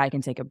time. Yeah, I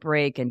can take a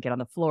break and get on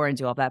the floor and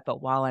do all that. But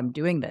while I'm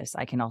doing this,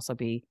 I can also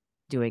be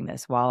doing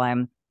this. While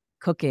I'm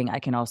cooking, I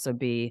can also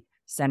be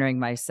centering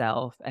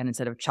myself. And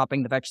instead of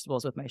chopping the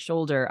vegetables with my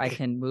shoulder, I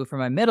can move from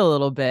my middle a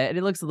little bit. And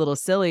it looks a little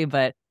silly,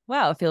 but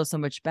wow, it feels so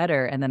much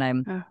better. And then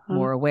I'm Uh-huh.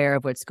 more aware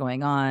of what's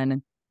going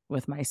on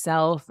with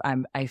myself.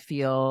 I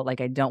feel like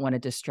I don't want to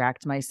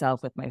distract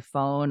myself with my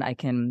phone. I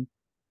can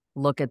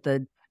look at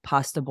the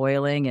pasta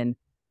boiling and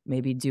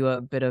maybe do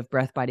a bit of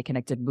breath body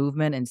connected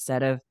movement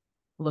instead of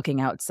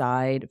looking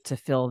outside to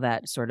fill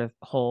that sort of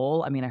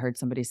hole. I mean, I heard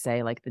somebody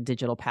say like the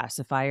digital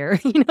pacifier,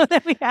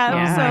 that we have. Oh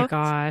my Yeah.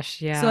 gosh.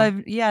 So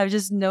Yeah. I've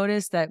just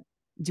noticed that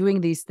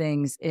doing these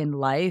things in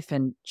life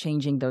and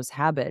changing those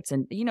habits.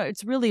 And,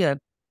 it's really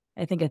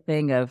I think a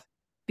thing of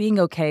being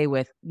okay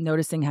with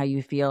noticing how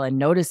you feel and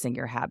noticing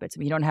your habits. I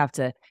mean, you don't have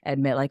to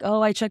admit like,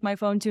 oh, I check my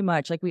phone too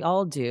much, like we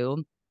all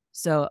do.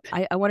 So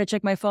I want to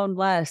check my phone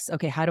less.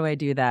 Okay, how do I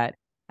do that?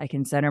 I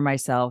can center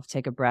myself,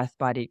 take a breath,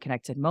 body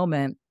connected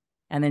moment.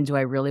 And then do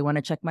I really want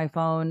to check my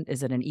phone?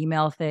 Is it an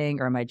email thing,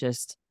 or am I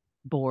just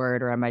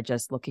bored, or am I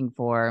just looking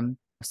for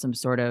some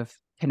sort of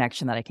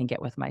connection that I can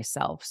get with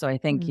myself? So I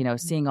think, Mhm.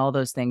 seeing all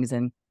those things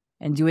and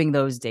doing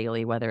those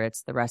daily, whether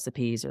it's the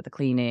recipes or the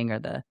cleaning or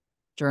the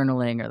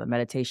journaling or the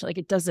meditation, like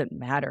it doesn't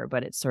matter,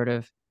 but it's sort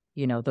of,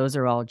 those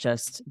are all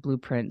just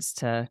blueprints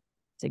to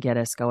get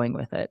us going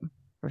with it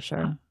for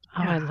sure. Oh,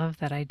 oh, I Yeah. love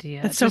that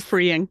idea. That's so Just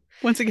freeing.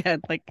 Once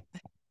again, like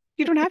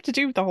you don't have to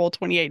do the whole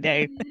 28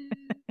 day.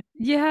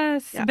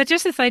 yes, Yeah. but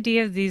just this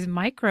idea of these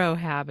micro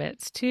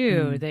habits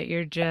too, Mm. that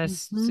you're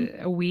just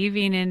Mhm.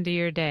 weaving into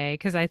your day.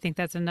 Because I think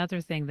that's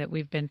another thing that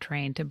we've been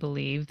trained to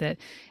believe, that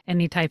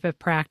any type of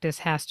practice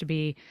has to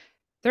be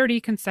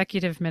 30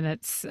 consecutive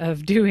minutes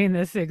of doing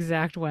this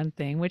exact one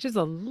thing, which is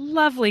a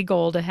lovely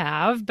goal to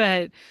have.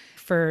 But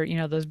for,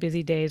 those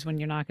busy days when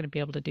you're not going to be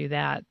able to do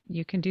that,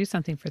 you can do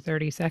something for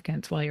 30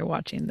 seconds while you're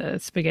watching the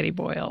spaghetti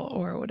boil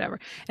or whatever.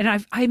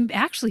 And I'm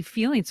actually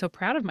feeling so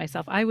proud of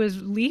myself. I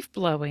was leaf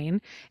blowing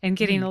and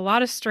getting Mm. a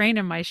lot of strain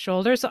in my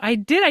shoulder. So I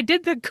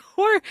did the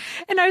core,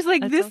 and I was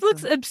like, That's this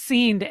looks awesome.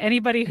 obscene to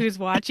anybody who's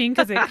watching,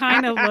 because it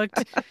kind of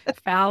looked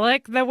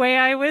phallic the way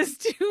I was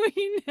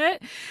doing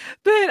it.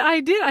 But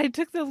I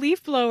took the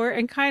leaf blower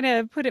and kind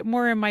of put it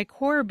more in my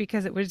core,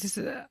 because it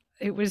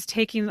was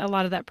taking a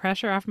lot of that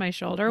pressure off my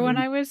shoulder when Mm.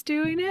 I was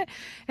doing it.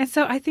 And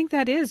so I think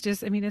that is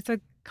just, I mean, it's a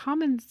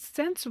common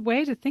sense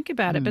way to think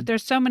about it, but Mm.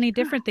 there's so many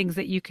different things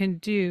that you can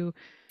do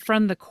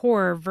from the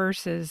core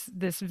versus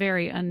this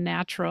very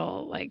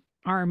unnatural, like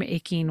arm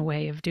aching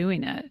way of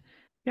doing it.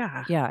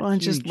 Yeah. Yeah, Well, and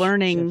just huge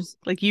learning, shifts.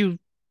 like you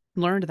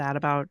learned that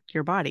about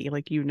your body.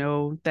 Like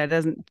that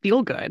doesn't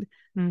feel good.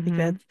 Like Hmm.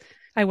 that's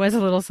I was a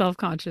little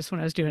self-conscious when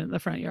I was doing it in the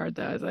front yard,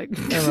 though. I was like,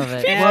 I love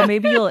it. Well, yeah.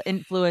 maybe you'll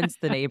influence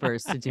the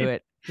neighbors to do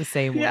it the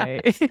same Yeah.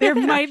 way. there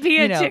might be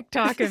You a know,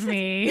 TikTok of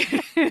me.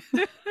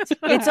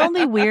 it's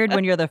only weird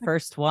when you're the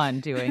first one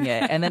doing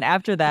it. And then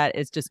after that,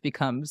 it just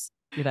becomes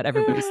that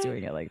everybody's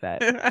doing it like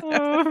that.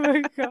 Oh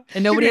my god.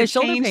 And You're nobody gonna has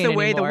shoulder change pain the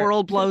way the anymore.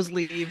 world blows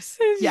leaves.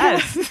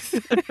 Yes.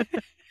 Yes.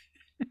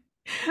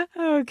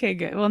 Okay,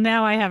 good. Well,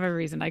 now I have a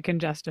reason I can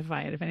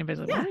justify it if anybody's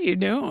like, Yeah. "What are you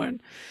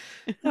doing?"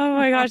 Oh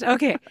my gosh.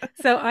 Okay.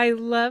 So I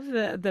love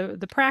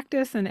the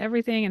practice and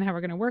everything, and how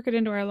we're going to work it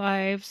into our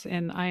lives,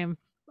 and I'm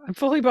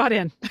fully bought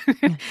in.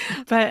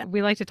 But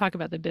we like to talk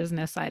about the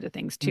business side of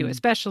things too, Mm.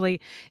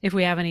 especially if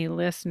we have any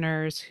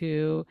listeners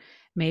who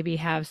maybe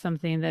have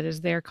something that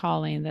is their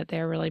calling, that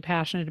they're really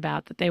passionate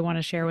about, that they want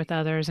to share with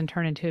others and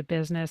turn into a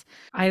business.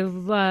 I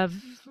love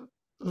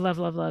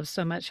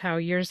so much how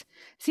yours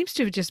seems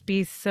to just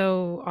be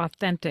so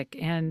authentic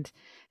and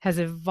has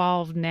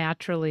evolved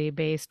naturally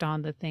based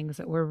on the things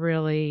that were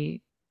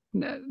really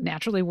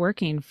naturally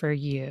working for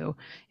you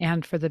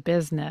and for the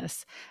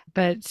business.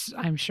 But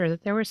I'm sure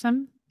that there were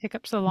some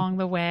hiccups along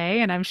the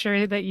way, and I'm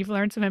sure that you've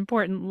learned some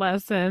important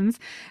lessons.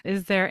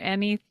 Is there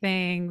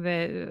anything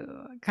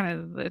that kind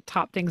of the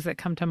top things that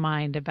come to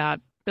mind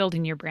about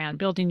building your brand,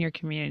 building your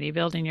community,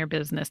 building your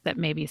business, that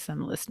maybe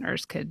some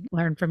listeners could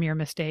learn from your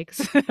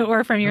mistakes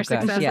or from Oh your gosh.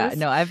 Yeah. successes?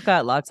 No, I've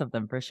got lots of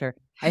them for sure.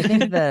 I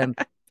think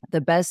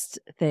the best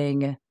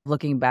thing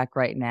looking back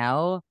right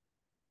now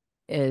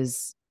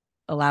is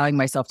allowing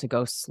myself to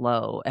go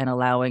slow and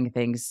allowing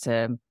things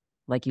to,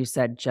 like you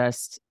said,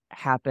 just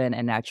happen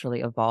and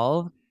naturally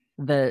evolve.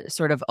 The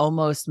sort of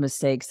almost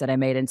mistakes that I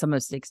made, and some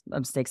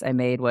mistakes I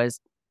made was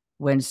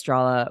when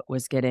Strala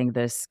was getting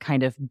this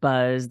kind of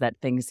buzz that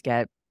things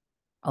get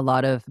a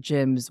lot of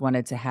gyms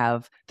wanted to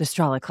have the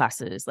Strala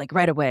classes like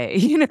right away,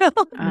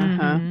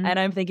 Mhm. And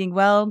I'm thinking,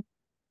 well,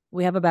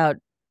 we have about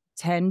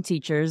 10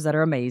 teachers that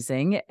are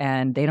amazing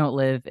and they don't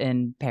live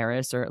in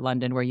Paris or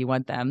London where you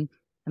want them.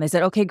 And they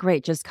said, okay,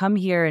 great. Just come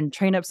here and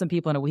train up some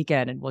people in a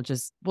weekend and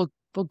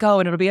we'll go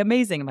and it'll be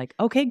amazing. I'm like,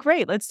 okay,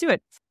 great. Let's do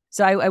it.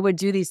 So I would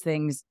do these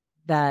things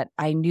that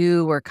I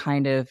knew were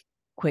kind of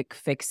quick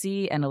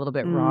fixy and a little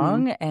bit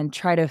wrong and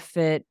try to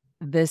fit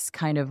this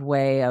kind of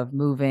way of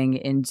moving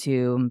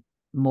into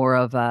more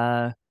of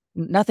a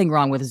nothing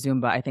wrong with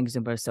Zumba. I think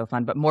Zumba is so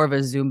fun, but more of a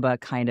Zumba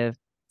kind of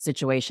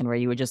situation where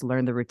you would just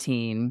learn the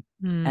routine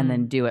and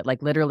then do it.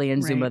 Like literally in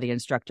Zumba, Right. the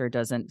instructor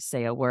doesn't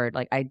say a word.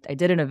 Like I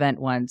did an event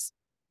once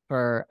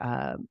for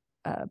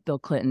Bill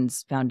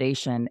Clinton's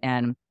foundation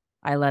and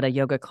I led a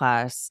yoga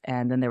class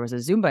and then there was a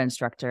Zumba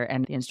instructor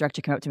and the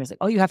instructor came up to me and was like,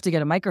 oh, you have to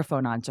get a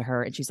microphone onto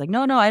her. And she's like,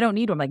 no, I don't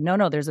need one. I'm like,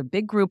 no, there's a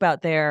big group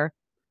out there.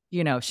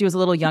 She was a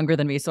little younger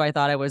than me. So I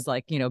thought I was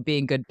like,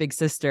 being good big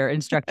sister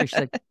instructor. She's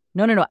like,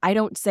 no, I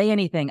don't say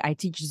anything. I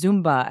teach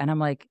Zumba. And I'm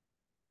like,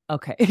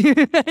 okay.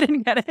 I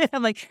didn't get it.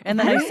 I'm like, and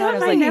then I saw it, I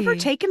was I like, never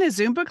taken a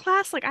Zumba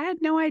class. Like I had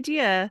no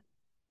idea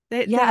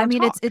they yeah, I don't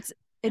mean, talk.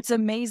 it's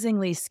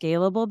amazingly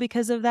scalable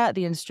because of that.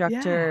 The Yeah.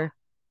 instructor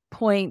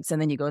points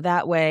and then you go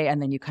that way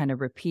and then you kind of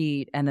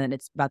repeat and then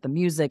it's about the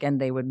music and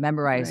they would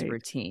memorize a Right.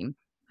 routine.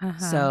 Uh-huh.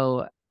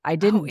 So I Oh,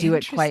 didn't do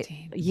it quite.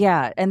 interesting.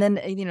 Yeah. And then,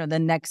 the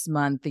next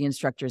month the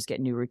instructors get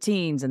new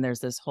routines and there's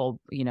this whole,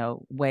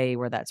 way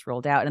where that's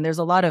rolled out. And there's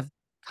a lot of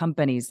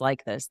companies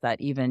like this that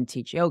even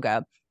teach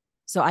yoga.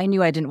 So I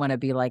knew I didn't want to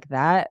be like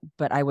that,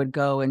 but I would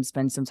go and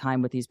spend some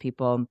time with these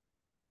people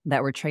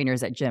that were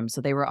trainers at gyms.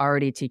 So they were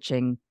already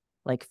teaching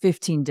like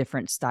 15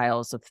 different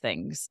styles of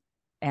things.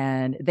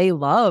 And they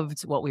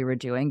loved what we were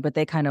doing, but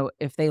they kind of,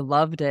 if they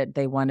loved it,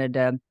 they wanted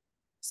to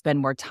spend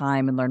more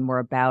time and learn more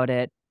about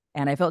it.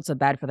 And I felt so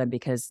bad for them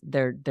because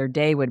their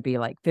day would be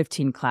like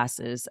 15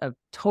 classes of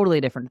totally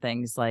different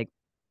things, like,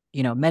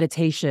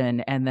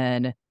 meditation and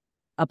then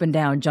up and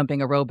down jumping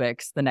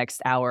aerobics the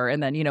next hour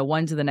and then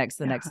one to the next,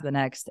 the next, Yeah. the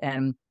next.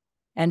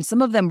 And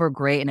some of them were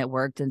great and it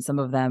worked and some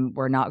of them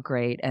were not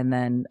great. And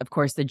then of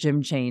course the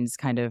gym chains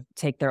kind of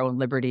take their own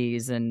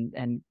liberties and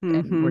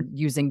were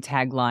using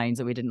taglines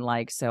that we didn't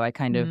like. So I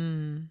kind of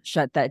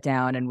shut that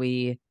down and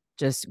we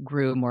just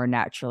grew more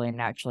naturally and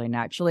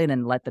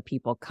then let the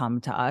people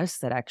come to us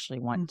that actually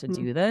want to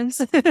do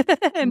this.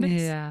 and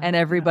Yeah. and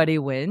everybody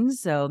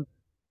wins. So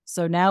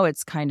now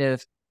it's kind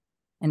of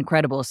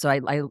incredible. So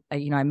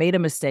I made a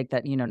mistake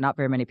that, not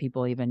very many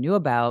people even knew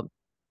about,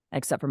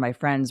 except for my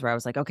friends, where I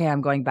was like, okay,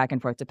 I'm going back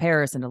and forth to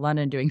Paris and to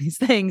London doing these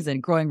things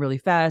and growing really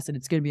fast and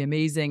it's going to be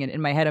amazing. And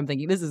in my head, I'm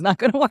thinking, this is not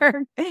going to work.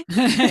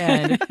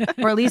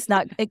 Or at least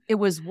not, it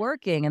was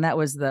working. And that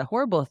was the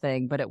horrible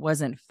thing, but it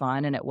wasn't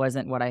fun. And it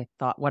wasn't what I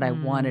thought, what I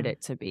wanted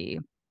it to be.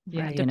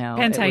 Yeah, Right.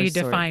 depends It how you was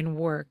define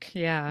work.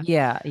 Yeah.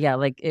 yeah,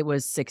 like it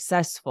was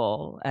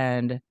successful.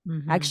 And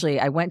actually,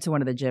 I went to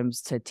one of the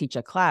gyms to teach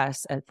a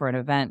class for an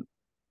event.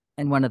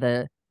 And one of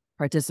the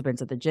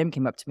participants at the gym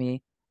came up to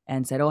me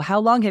and said, oh, how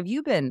long have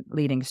you been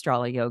leading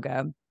Strala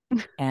yoga?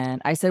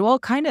 And I said, well,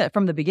 kind of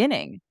from the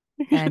beginning.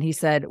 And he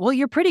said, well,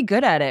 you're pretty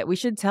good at it. We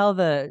should tell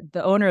the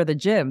owner of the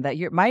gym that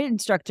my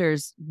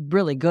instructor's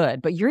really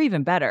good, but you're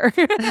even better.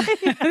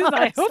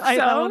 I hope I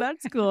so. thought, well,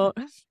 that's cool.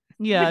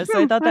 Yeah.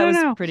 So I thought that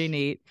was pretty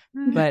neat.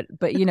 But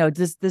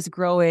this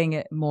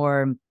growing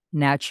more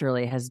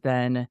naturally has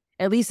been,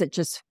 at least it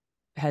just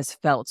has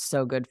felt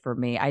so good for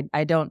me.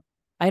 I don't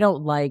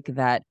like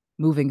that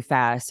moving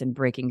fast and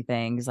breaking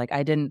things. Like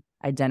I didn't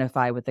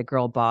identify with the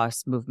girl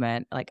boss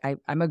movement. Like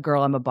I'm a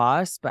girl, I'm a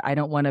boss, but I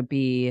don't want to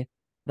be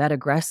that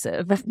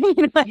aggressive.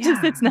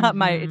 It's not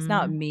it's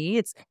not me.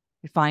 It's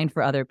fine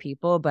for other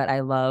people, but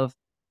I love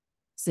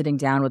sitting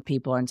down with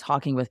people and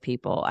talking with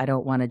people. I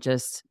don't want to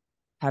just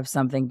have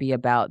something be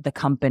about the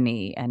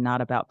company and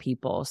not about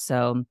people.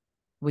 So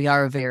we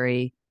are a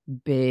very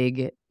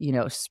big,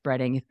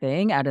 spreading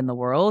thing out in the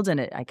world.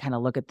 And I kind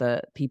of look at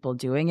the people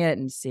doing it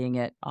and seeing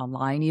it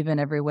online, even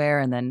everywhere.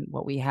 And then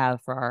what we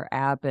have for our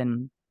app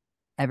and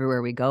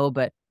everywhere we go.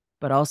 But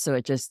also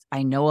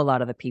I know a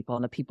lot of the people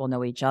and the people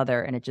know each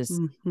other. And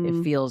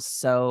it feels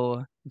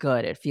so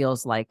good. It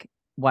feels like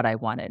what I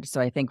wanted. So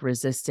I think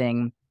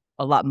resisting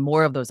a lot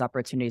more of those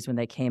opportunities when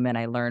they came in,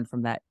 I learned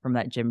from that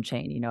gym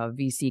chain. A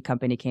VC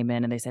company came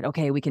in and they said,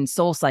 okay, we can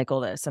soul cycle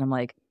this. And I'm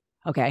like,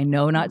 okay, I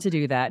know not to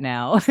do that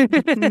now.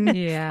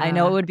 Yeah. I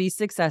know it would be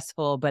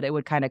successful, but it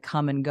would kind of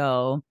come and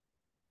go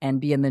and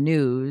be in the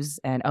news.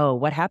 And, oh,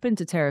 what happened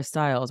to Tara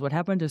Stiles? What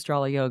happened to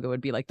Strala Yoga would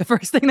be like the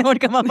first thing that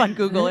would come up on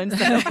Google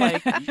instead of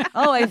like,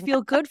 oh, I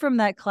feel good from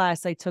that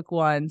class I took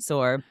once,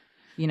 or,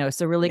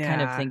 so really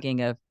kind of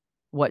thinking of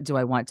what do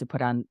I want to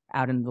put out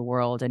into the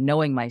world and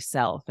knowing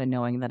myself and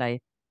knowing that I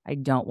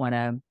don't want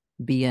to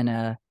be in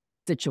a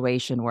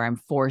situation where I'm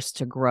forced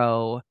to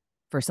grow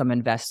for some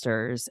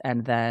investors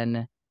and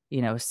then,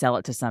 sell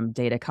it to some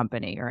data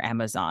company or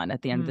Amazon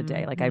at the end of the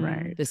day.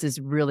 Like this is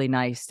really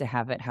nice to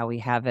have it how we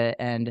have it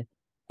and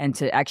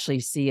to actually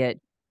see it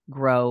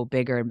grow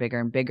bigger and bigger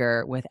and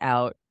bigger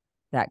without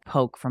that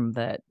poke from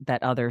that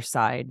other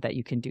side that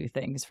you can do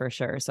things for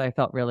sure. So I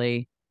felt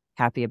really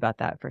happy about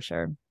that for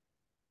sure.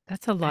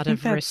 That's a I lot think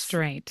of that's,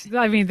 restraint.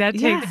 I mean, that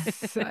yeah.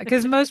 takes,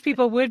 because most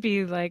people would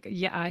be like,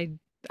 yeah,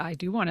 I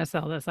do want to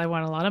sell this. I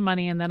want a lot of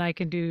money, and then I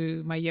can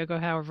do my yoga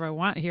however I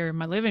want here in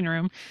my living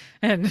room.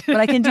 And But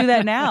I can do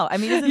that now. I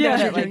mean, isn't there Because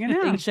yeah, you're that doing like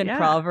it now. ancient Yeah.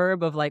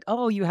 proverb of like,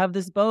 oh, you have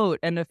this boat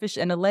and a fish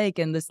and a lake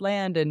and this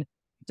land, and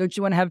don't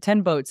you want to have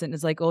 10 boats? And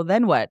it's like, oh,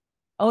 then what?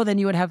 Oh, then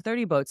you would have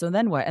 30 boats. And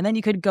then what? And then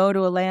you could go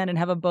to a land and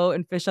have a boat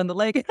and fish on the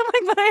lake. And I'm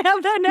like, but I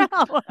have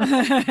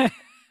that now.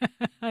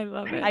 I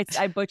love it.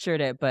 I butchered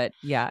it, but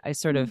yeah, I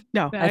sort of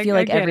No. I feel I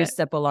like get every it.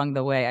 step along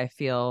the way, I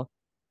feel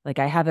like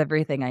I have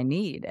everything I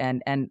need,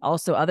 and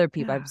also other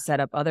people. Yeah. I've set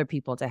up other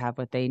people to have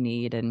what they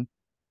need, and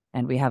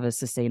we have a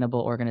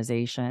sustainable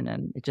organization,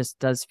 and it just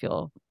does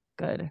feel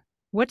good.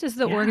 What does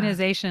the Yeah.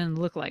 organization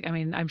look like? I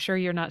mean, I'm sure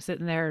you're not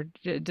sitting there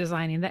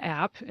designing the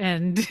app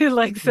and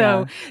like, so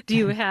Yeah, do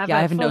you have yeah, I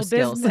a have no full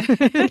skills.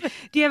 business?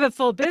 Do you have a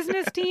full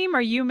business team?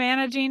 Are you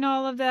managing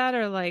all of that?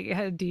 Or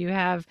like, do you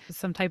have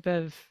some type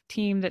of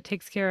team that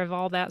takes care of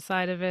all that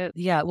side of it?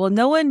 Yeah, well,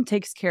 no one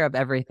takes care of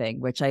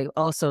everything, which I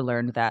also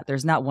learned that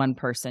there's not one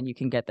person you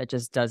can get that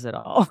just does it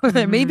all.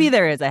 Maybe Mhm.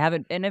 there is. I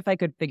haven't, and if I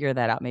could figure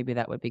that out, maybe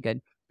that would be good.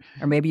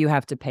 Or maybe you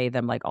have to pay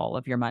them like all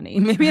of your money.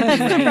 Maybe that's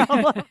the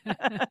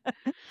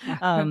problem.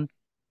 um,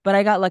 but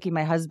I got lucky.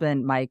 My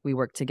husband, Mike, we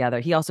work together.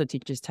 He also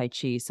teaches Tai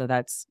Chi, so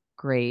that's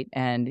great.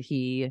 And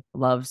he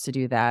loves to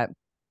do that.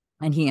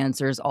 And he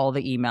answers all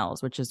the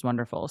emails, which is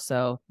wonderful.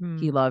 So he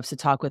Mm. loves to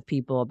talk with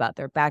people about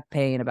their back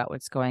pain, about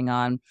what's going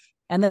on.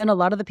 And then a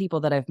lot of the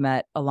people that I've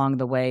met along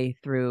the way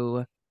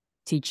through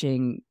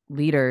teaching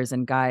leaders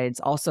and guides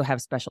also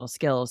have special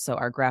skills. So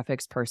our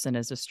graphics person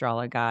is a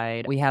Strala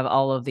guide. We have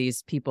all of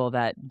these people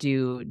that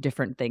do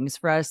different things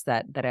for us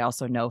that I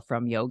also know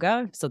from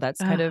yoga. So that's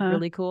kind of Uh-huh.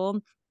 really cool.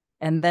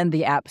 And then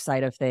the app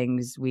side of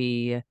things,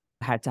 we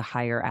had to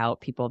hire out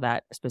people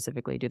that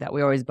specifically do that.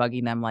 We're always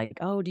bugging them like,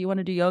 "Oh, do you want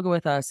to do yoga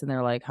with us?" And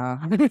they're like, "Huh?"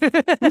 We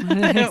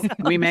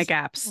So make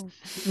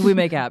apps. we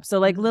make apps. So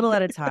like little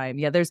at a time.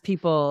 Yeah, there's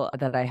people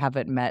that I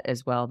haven't met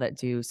as well that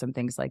do some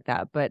things like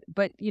that. But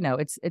you know,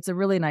 it's a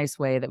really nice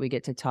way that we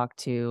get to talk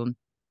to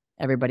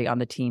everybody on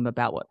the team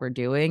about what we're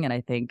doing. And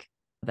I think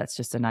that's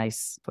just a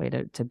nice way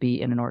to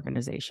be in an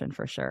organization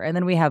for sure. And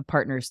then we have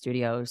partner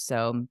studios.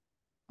 So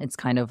it's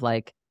kind of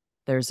like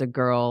there's a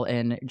girl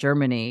in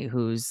Germany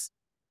who's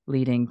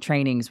leading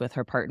trainings with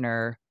her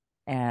partner,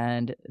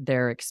 and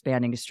they're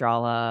expanding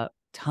Strala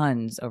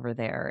tons over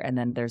there. And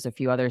then there's a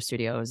few other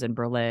studios in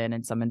Berlin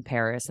and some in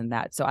Paris and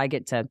that. So I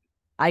get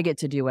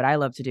to do what I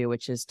love to do,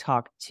 which is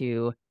talk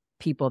to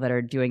people that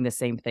are doing the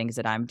same things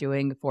that I'm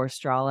doing for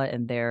Strala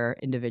in their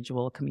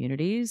individual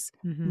communities.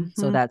 Mhm.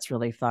 So Mhm. that's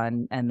really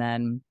fun. And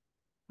then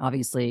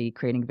obviously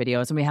creating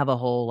videos, and we have a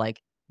whole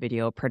like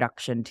video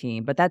production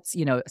team. But that's,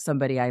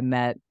 somebody I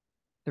met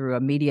through a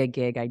media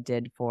gig I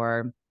did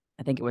for,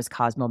 I think it was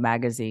Cosmo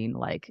magazine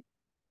like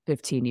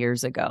 15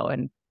 years ago.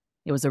 And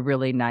it was a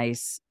really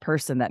nice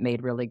person that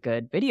made really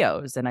good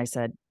videos. And I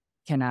said,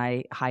 can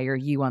I hire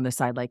you on the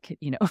side? Like,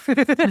 and pull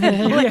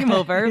him Yeah.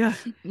 over, Yeah.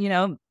 you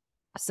know?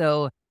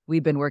 So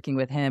we've been working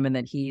with him, and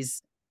then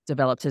he's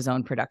developed his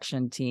own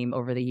production team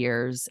over the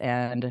years.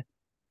 And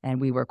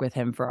we work with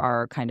him for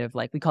our kind of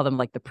like, we call them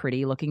like the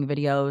pretty looking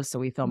videos. So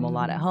we film a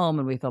lot at Mhm. home,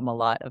 and we film a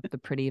lot of the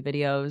pretty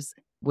videos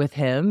with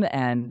him.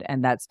 And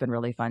that's been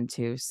really fun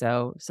too.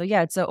 So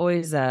yeah, it's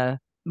always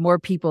more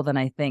people than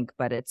I think,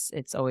 but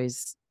it's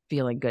always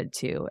feeling good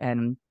too.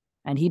 And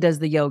he does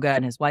the yoga,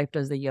 and his wife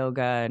does the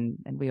yoga, and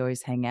we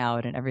always hang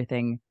out and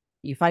everything.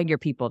 You find your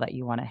people that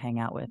you want to hang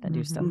out with and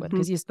do stuff Mhm. with, Mhm.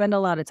 because you spend a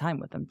lot of time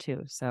with them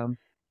too. So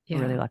we're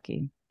really Yeah.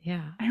 lucky.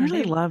 Yeah. I And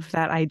really they love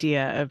that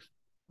idea of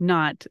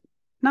not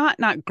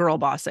not girl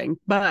bossing,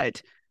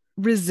 but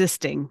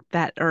resisting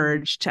that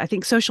urge to. I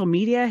think social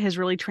media has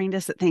really trained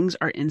us that things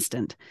are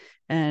instant,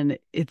 and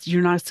it's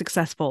you're not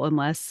successful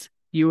unless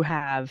you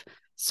have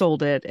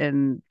sold it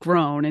and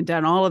grown and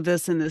done all of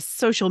this in this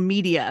social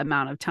media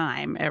amount of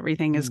time.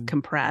 Everything is Mm.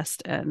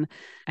 compressed, and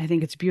I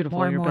think it's beautiful.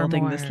 more, You're more,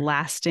 building this more.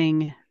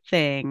 lasting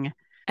thing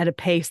at a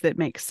pace that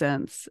makes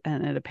sense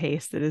and at a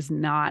pace that is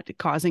not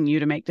causing you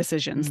to make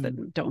decisions Mm.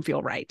 that don't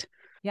feel right.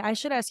 Yeah, I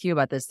should ask you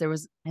about this. There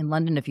was in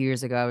London a few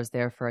years ago, I was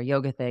there for a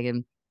yoga thing,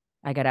 and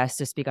I got asked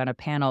to speak on a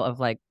panel of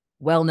like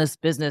wellness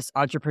business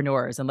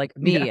entrepreneurs and like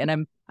Yeah. me. And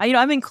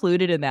I'm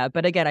included in that.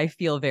 But again, I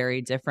feel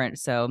very different.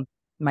 So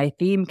my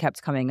theme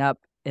kept coming up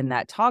in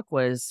that talk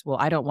was, well,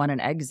 I don't want an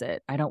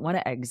exit. I don't want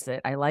to exit.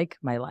 I like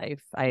my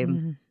life.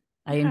 Mhm.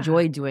 I Yeah.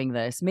 enjoy doing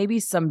this. Maybe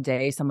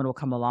someday someone will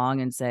come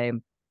along and say, do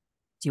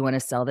you want to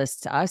sell this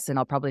to us? And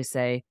I'll probably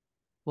say,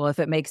 well, if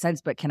it makes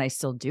sense, but can I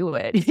still do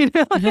it? Can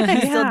I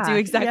still do Yeah.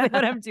 exactly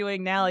what Yeah. I'm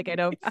doing now? Like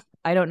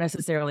I don't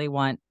necessarily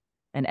want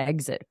an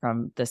exit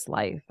from this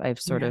life. I've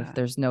sort of, Yeah.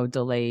 there's no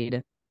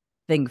delayed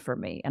thing for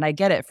me. And I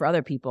get it for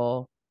other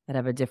people that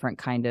have a different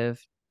kind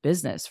of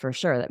business for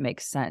sure. That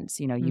makes sense.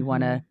 You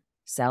want to Mhm.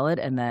 sell it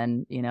and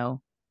then,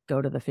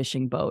 go to the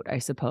fishing boat, I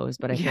suppose.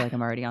 But I feel Yeah. like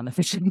I'm already on the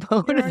fishing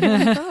boat. You're already on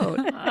the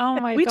boat. Oh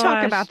my We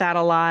talk about gosh. that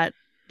a lot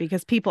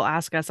because people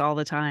ask us all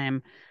the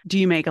time, do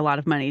you make a lot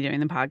of money doing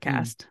the Mm.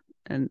 podcast?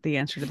 And the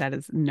answer to that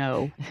is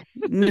no.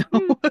 No,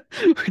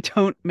 we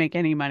don't make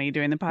any money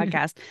doing the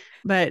podcast,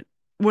 but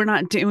we're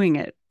not doing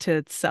it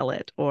to sell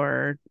it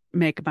or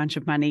make a bunch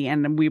of money.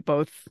 And we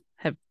both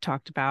have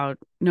talked about,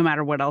 no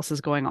matter what else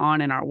is going on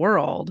in our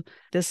world,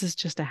 this is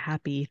just a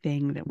happy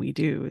thing that we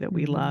do, that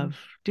we love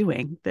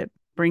doing, that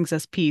brings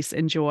us peace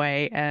and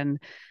joy. And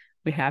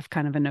we have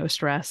kind of a no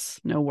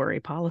stress, no worry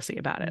policy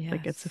about it.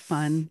 Like, it's a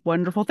fun,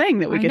 wonderful thing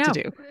that we get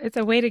to do. It's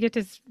a way to get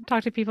to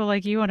talk to people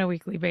like you on a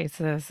weekly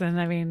basis. And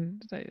I mean,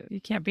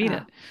 you can't beat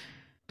it.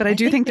 But I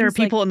do think there are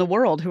people in the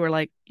world who are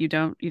like, you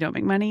don't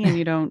make money and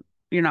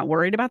you're not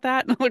worried about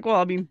that. And I'm like,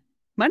 well, I mean,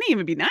 money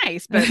would be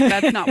nice, but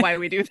that's not why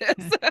we do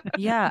this.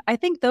 Yeah, I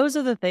think those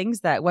are the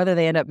things that, whether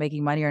they end up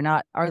making money or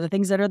not, are the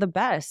things that are the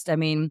best. I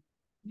mean,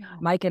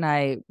 Mike and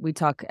I, we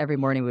talk every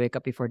morning. We wake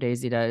up before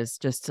Daisy does,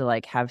 just to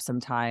like have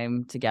some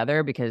time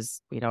together, because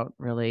we don't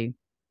really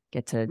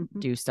get to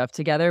do stuff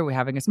together. We're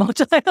having a small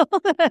child.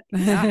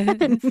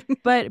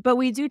 But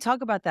we do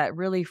talk about that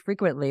really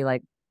frequently,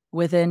 like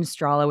within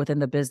Strala, within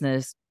the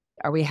business.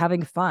 Are we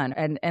having fun?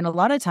 And a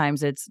lot of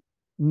times it's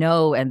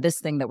no, and this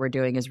thing that we're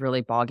doing is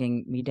really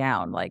bogging me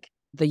down. Like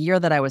the year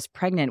that I was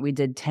pregnant, we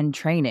did 10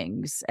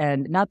 trainings.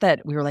 And not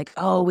that we were like,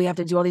 oh, we have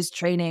to do all these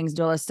trainings,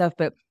 do all this stuff,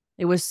 but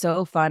it was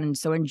so fun and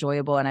so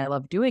enjoyable, and I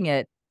love doing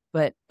it.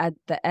 But at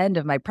the end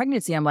of my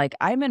pregnancy, I'm like,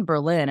 I'm in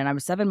Berlin and I'm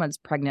 7 months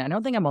pregnant. I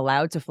don't think I'm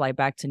allowed to fly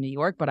back to New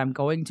York, but I'm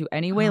going to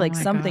anyway. Like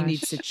something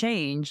needs to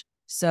change.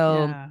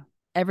 So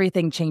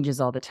everything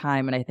changes all the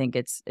time. And I think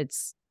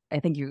I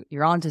think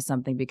you're onto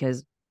something,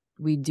 because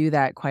we do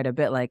that quite a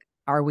bit. Like,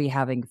 are we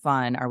having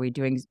fun? Are we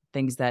doing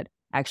things that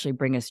actually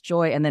bring us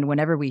joy? And then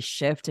whenever we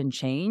shift and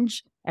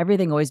change,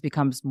 everything always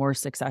becomes more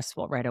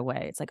successful right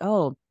away. It's like,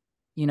 oh,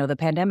 the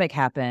pandemic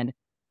happened.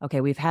 Okay,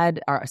 we've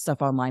had our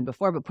stuff online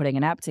before, but putting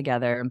an app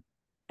together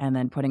and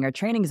then putting our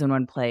trainings in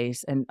one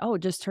place. And it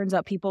just turns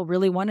out people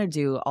really want to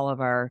do all of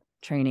our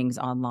trainings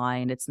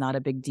online. It's not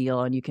a big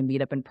deal. And you can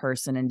meet up in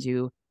person and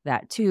do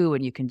that too.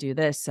 And you can do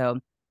this. So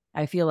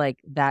I feel like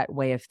that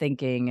way of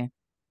thinking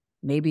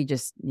maybe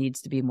just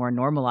needs to be more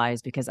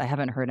normalized, because I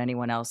haven't heard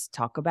anyone else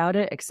talk about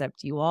it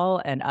except you all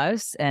and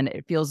us. And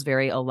it feels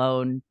very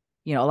alone.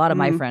 A lot of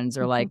my friends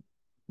are like,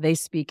 they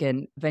speak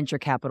in venture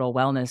capital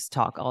wellness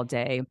talk all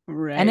day.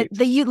 Right. And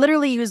they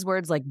literally use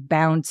words like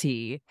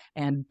bounty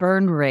and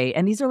burn rate.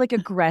 And these are like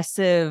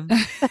aggressive,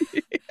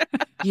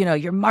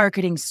 your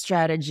marketing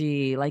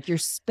strategy, like your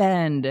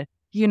spend, and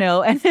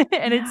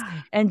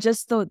it's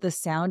just the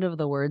sound of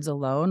the words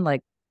alone,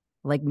 like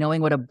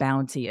knowing what a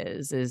bounty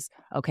is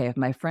okay. If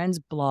my friend's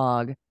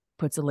blog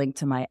puts a link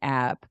to my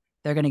app,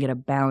 they're going to get a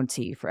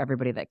bounty for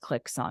everybody that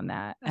clicks on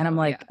that. And I'm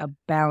like, a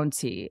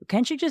bounty.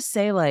 Can't you just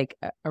say like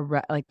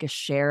a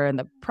share in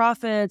the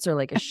profits, or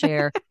like a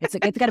share? It's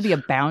like, it's got to be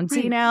a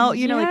bounty now.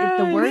 Like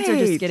the words are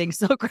just getting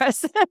so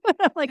aggressive.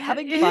 I'm like,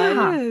 having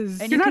fun.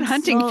 And you're not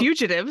hunting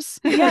fugitives.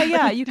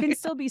 Yeah. You can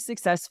still be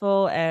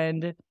successful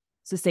and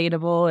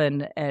sustainable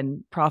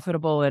and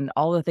profitable and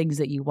all the things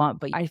that you want.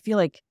 But I feel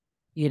like,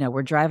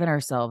 we're driving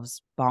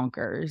ourselves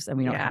bonkers, and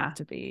we don't have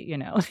to be,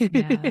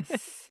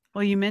 Yes.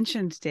 Well, you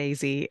mentioned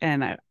Daisy,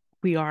 and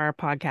we are a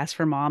podcast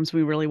for moms.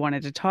 We really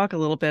wanted to talk a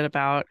little bit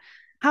about,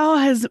 how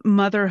has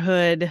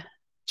motherhood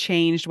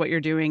changed what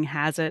you're doing?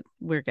 Has it?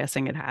 We're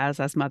guessing it has,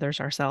 as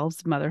mothers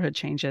ourselves. Motherhood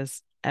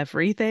changes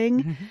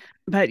everything.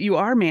 But you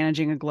are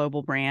managing a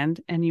global brand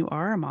and you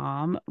are a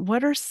mom.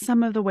 What are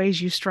some of the ways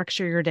you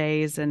structure your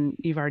days? And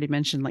you've already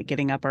mentioned like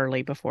getting up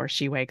early before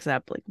she wakes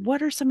up. Like,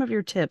 what are some of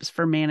your tips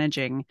for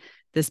managing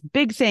this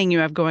big thing you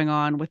have going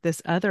on with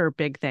this other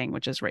big thing,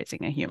 which is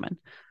raising a human?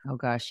 Oh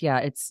gosh. Yeah.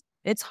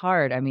 It's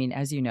hard. I mean,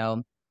 as you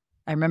know,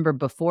 I remember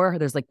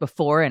there's like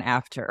before and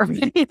after.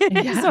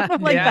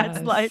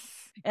 That's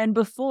life. And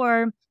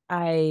before,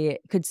 I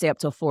could stay up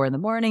till 4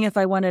 a.m. if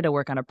I wanted to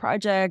work on a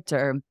project,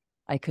 or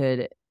I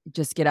could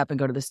just get up and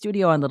go to the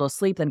studio on little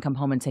sleep, then come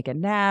home and take a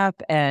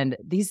nap. And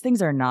these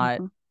things are not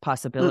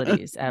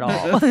possibilities at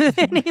all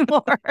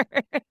anymore.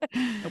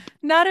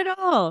 Not at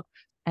all.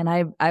 And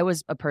I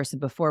was a person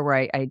before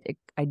where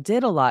I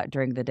did a lot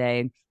during the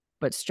day,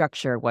 but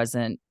structure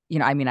wasn't,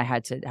 I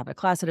had to have a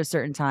class at a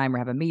certain time or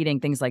have a meeting,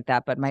 things like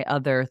that. But my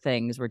other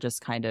things were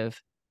just kind of,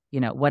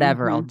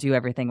 whatever. I'll do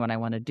everything when I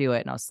want to do it,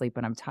 and I'll sleep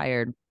when I'm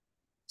tired.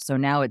 So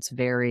now it's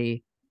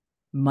very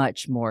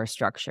much more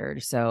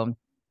structured. So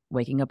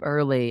waking up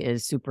early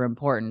is super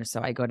important. So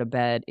I go to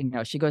bed,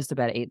 she goes to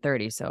bed at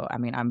 8:30. So,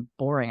 I'm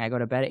boring. I go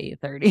to bed at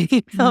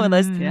 8:30.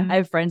 Unless I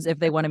have friends, if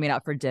they want to meet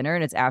out for dinner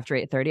and it's after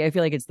 8:30, I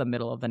feel like it's the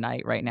middle of the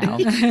night right now.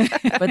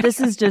 But this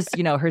is just,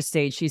 her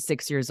stage. She's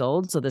 6 years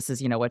old. So this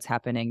is, what's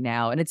happening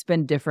now. And it's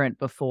been different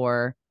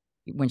before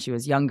when she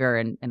was younger,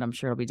 and I'm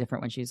sure it'll be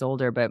different when she's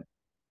older. But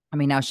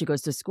now she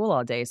goes to school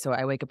all day. So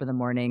I wake up in the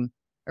morning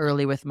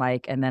early with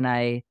Mike, and then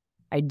I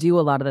do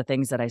a lot of the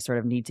things that I sort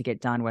of need to get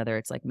done, whether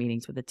it's like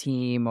meetings with the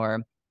team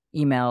or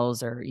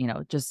emails or,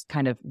 just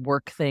kind of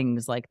work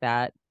things like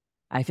that.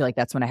 I feel like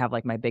that's when I have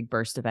like my big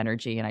burst of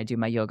energy and I do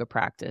my yoga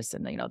practice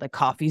and, the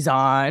coffee's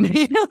on,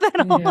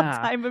 that whole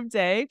time of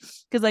day.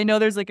 Cause I know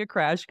there's like a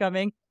crash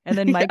coming. And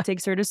then Mike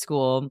takes her to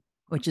school,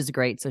 which is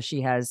great. So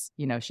she has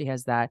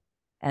that.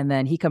 And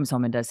then he comes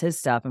home and does his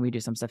stuff and we do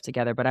some stuff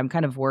together. But I'm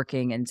kind of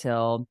working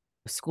until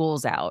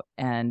school's out.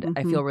 And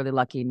I feel really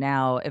lucky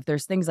now. If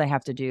there's things I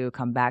have to do,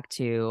 come back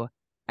to,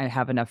 I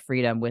have enough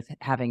freedom with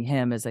having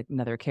him as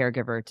another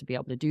caregiver to be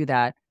able to do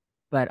that.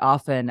 But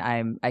often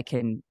I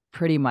can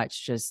pretty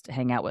much just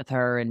hang out with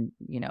her and,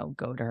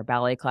 go to her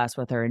ballet class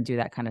with her and do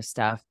that kind of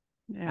stuff.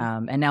 Yeah.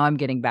 And now I'm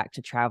getting back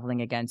to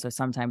traveling again. So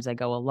sometimes I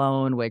go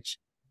alone, which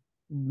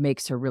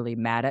makes her really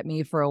mad at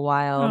me for a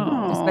while.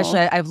 Aww. Especially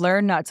I've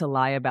learned not to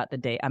lie about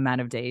the amount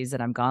of days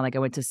that I'm gone. Like I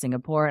went to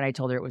Singapore and I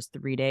told her it was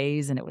 3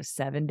 days and it was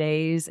 7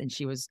 days. And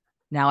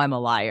now I'm a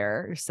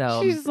liar.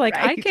 So she's like,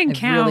 I can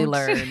count. Really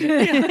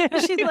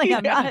learned. She's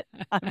like,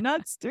 I'm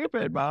not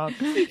stupid, Mom.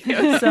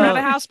 Not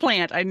a house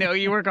plant. I know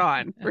you were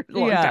gone for a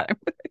long time.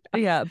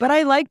 Yeah, but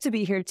I like to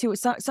be here too.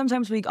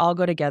 Sometimes we all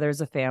go together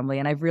as a family,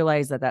 and I've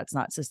realized that that's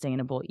not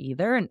sustainable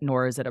either,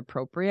 nor is it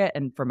appropriate.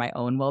 And for my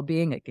own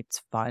well-being, it's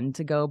fun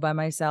to go by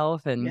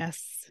myself and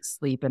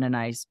sleep in a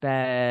nice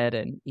bed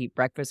and eat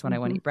breakfast when I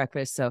want to eat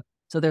breakfast. So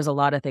there's a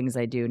lot of things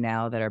I do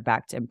now that are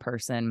back to in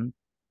person.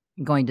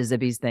 I'm going to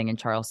Zibby's thing in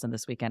Charleston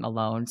this weekend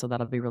alone, so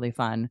that'll be really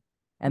fun.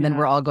 And then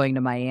we're all going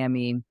to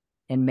Miami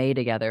in May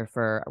together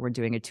we're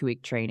doing a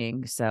 2-week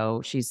training.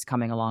 So she's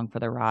coming along for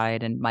the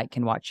ride and Mike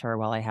can watch her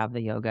while I have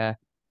the yoga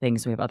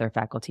things. We have other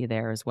faculty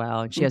there as well.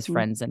 And she has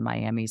friends in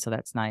Miami, so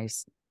that's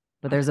nice.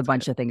 But there's a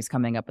bunch of things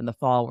coming up in the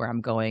fall where I'm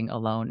going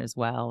alone as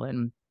well.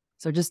 And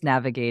so just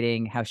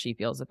navigating how she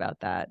feels about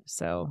that.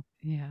 So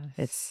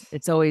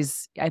it's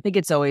always, I think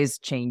it's always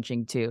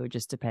changing too,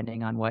 just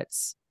depending on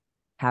what's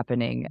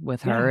happening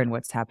with her and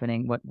what's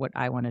happening, what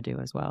I want to do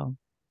as well.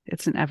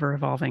 It's an ever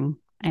evolving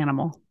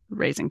animal,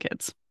 raising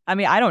kids. I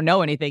mean, I don't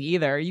know anything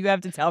either. You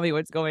have to tell me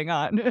what's going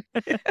on.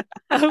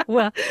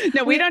 Well,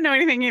 no, we don't know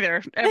anything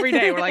either. Every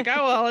day we're like,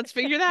 oh, well, let's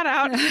figure that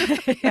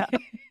out.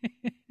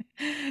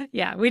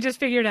 Yeah, we just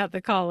figured out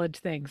the college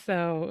thing.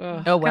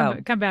 So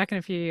come back in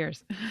a few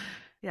years.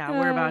 Yeah,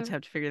 we're about to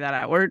have to figure that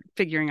out. We're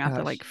figuring out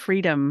the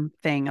freedom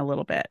thing a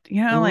little bit.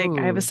 Like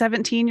I have a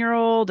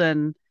 17-year-old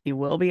and he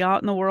will be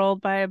out in the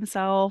world by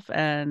himself.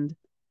 And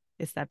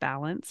it's that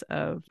balance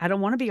of, I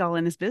don't want to be all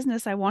in his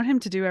business. I want him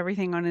to do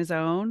everything on his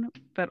own,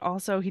 but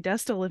also he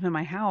does still live in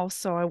my house.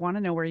 So I want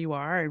to know where you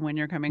are and when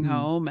you're coming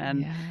home.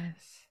 And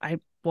I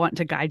want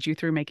to guide you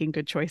through making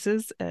good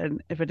choices.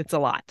 And if it's a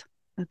lot,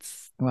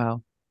 it's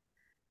the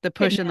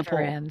push and the pull.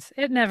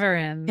 It never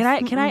ends.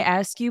 Can I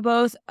ask you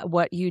both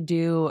what you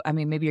do? I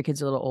mean, maybe your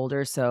kid's a little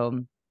older,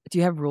 so do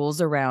you have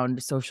rules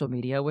around social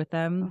media with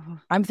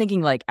them? I'm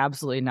thinking like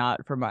absolutely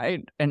not for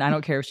mine, and I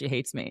don't care if she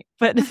hates me.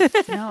 But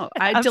no,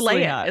 I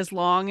delay it as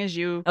long as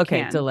you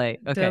can. Delay.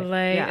 Okay.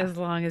 Delay as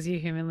long as you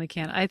humanly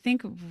can. I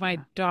think my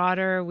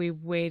daughter, we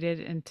waited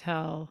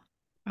until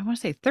I want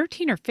to say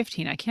 13 or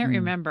 15. I can't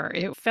remember.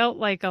 It felt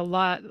like a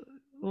lot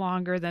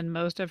longer than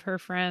most of her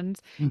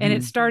friends. And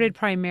it started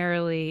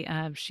primarily,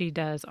 she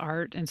does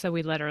art. And so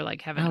we let her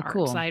have an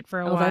art site for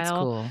a while. That's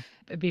cool.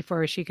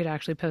 Before she could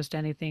actually post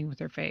anything with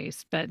her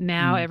face. But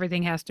now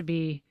everything has to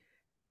be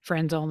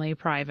friends only,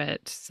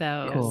 private.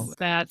 So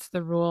that's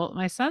the rule.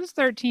 My son's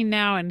 13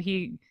 now and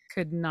he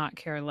could not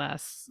care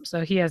less.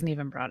 So he hasn't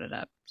even brought it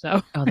up.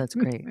 So that's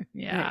great.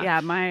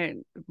 Yeah. I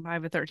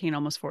have a 13,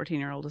 almost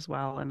 14-year-old as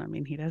well. And I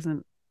mean, he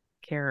doesn't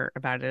care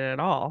about it at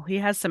all. He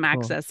has some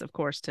access, of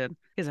course, he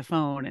has a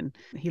phone and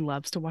he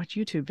loves to watch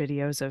YouTube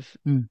videos of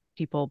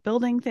people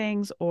building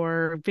things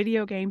or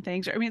video game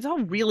things. I mean, it's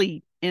all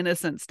really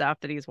innocent stuff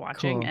that he's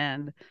watching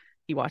and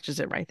he watches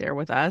it right there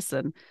with us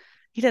and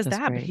he does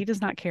that, but he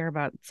does not care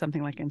about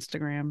something like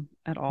Instagram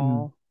at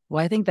all.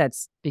 Well, I think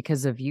that's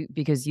because of you,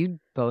 because you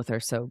both are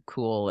so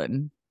cool.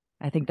 And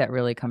I think that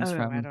really comes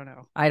from, I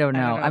don't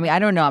know. I mean, I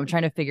don't know. I'm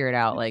trying to figure it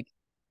out. Like,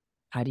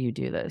 how do you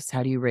do this?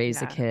 How do you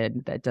raise a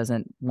kid that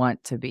doesn't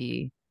want to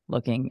be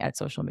looking at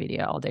social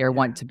media all day or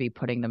want to be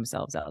putting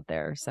themselves out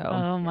there? So,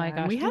 oh my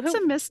gosh. We had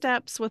some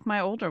missteps with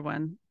my older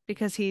one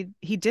because he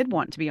did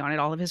want to be on it.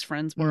 All of his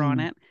friends were on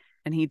it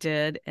and he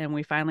did. And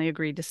we finally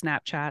agreed to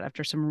Snapchat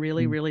after some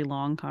really, really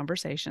long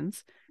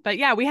conversations. But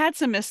yeah, we had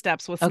some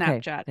missteps with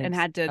Snapchat and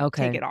had to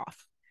take it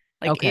off.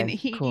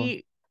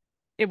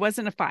 It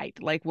wasn't a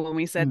fight. Like when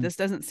we said, this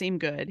doesn't seem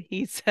good,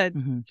 he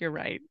said, you're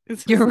right.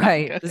 You're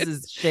right. This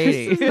is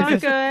shady. This is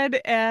not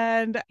good.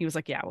 And he was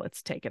like, yeah,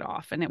 let's take it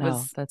off. And it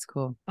was that's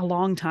cool. A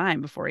long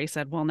time before he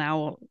said, well,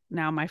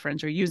 now my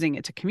friends are using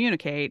it to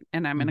communicate.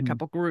 And I'm in a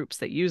couple groups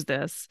that use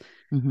this.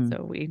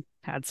 So we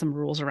had some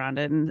rules around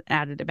it and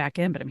added it back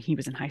in. But I mean, he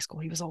was in high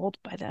school. He was old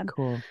by then.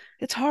 Cool.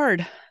 It's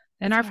hard.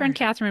 And our friend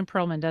Catherine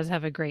Perlman does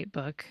have a great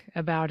book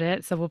about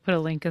it. So we'll put a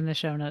link in the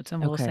show notes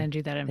and we'll send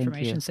you that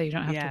information so you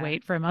don't have to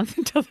wait for a month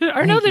until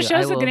the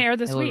show's going to air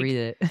this week. I will read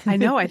it. I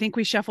know. I think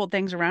we shuffled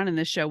things around and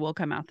this show will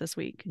come out this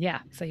week. Yeah.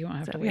 So you won't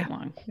have to wait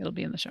long. It'll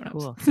be in the show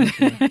notes.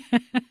 Cool.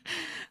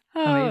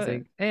 Oh,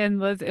 Amazing.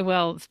 and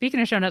well, speaking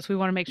of show notes, we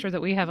want to make sure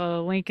that we have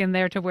a link in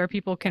there to where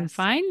people can Yes.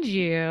 find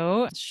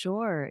you.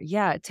 Sure.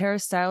 Yeah.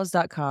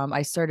 TerraStyles.com.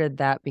 I started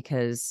that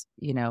because,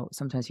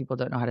 sometimes people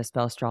don't know how to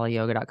spell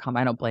StralaYoga.com.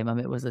 I don't blame them.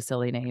 It was a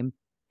silly name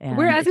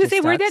Where and I was it going to just say,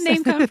 where'd stuck. that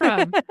name come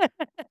from?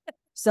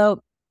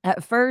 So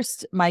at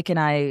first, Mike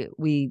and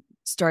we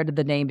started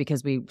the name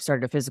because we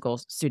started a physical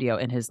studio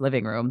in his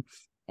living room.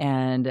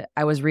 And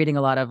I was reading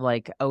a lot of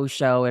like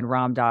Osho and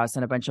Ram Dass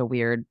and a bunch of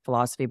weird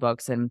philosophy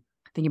books and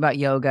thinking about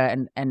yoga.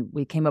 And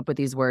we came up with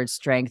these words,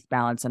 strength,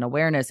 balance, and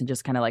awareness, and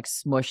just kind of like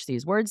smush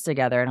these words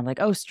together. And I'm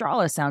like, oh,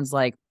 Strala sounds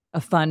like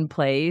a fun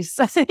place.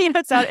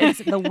 It's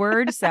the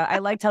word sound. I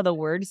liked how the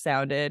word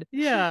sounded.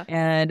 Yeah.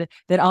 And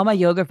then all my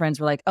yoga friends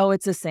were like, oh,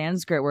 it's a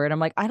Sanskrit word. I'm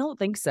like, I don't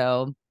think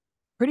so.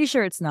 Pretty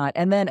sure it's not.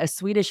 And then a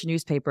Swedish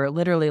newspaper,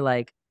 literally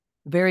like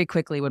very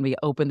quickly when we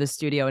opened the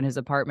studio in his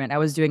apartment, I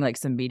was doing like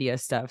some media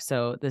stuff.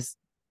 So this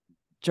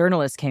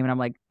journalist came and I'm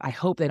like, I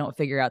hope they don't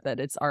figure out that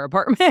it's our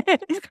apartment.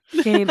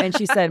 Came and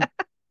she said,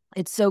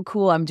 it's so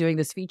cool. I'm doing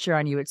this feature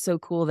on you. It's so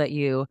cool that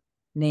you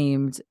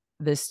named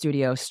this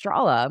studio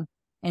Strala.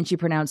 And she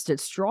pronounced it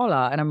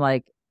Strala. And I'm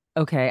like,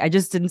 okay. I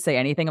just didn't say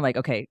anything. I'm like,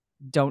 okay,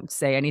 don't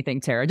say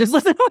anything, Tara. Just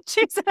listen to what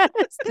she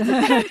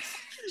says.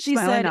 She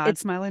Smile said, and nod,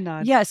 it's smile and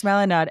nod. yeah, smile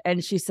and nod.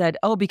 And she said,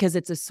 oh, because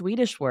it's a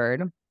Swedish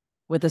word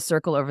with a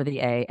circle over the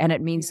A and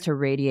it means to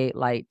radiate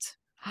light.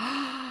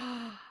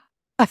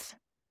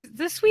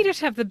 The Swedish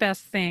have the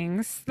best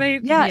things.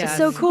 Yeah, it's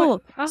so Yes.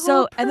 cool. Oh,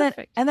 So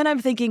perfect. and then I'm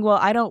thinking, well,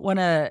 I don't want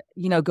to,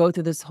 go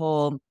through this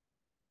whole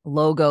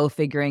logo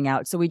figuring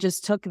out. So we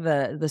just took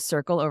the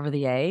circle over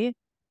the A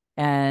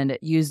and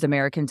used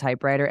American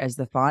typewriter as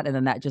the font, and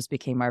then that just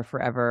became our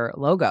forever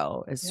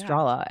logo is Yeah.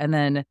 Strala. And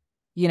then,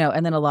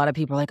 and then a lot of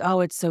people are like,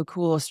 "Oh, it's so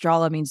cool.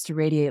 Strala means to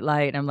radiate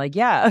light." And I'm like,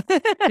 "Yeah,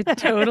 It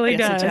totally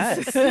Yes, does.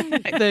 it does.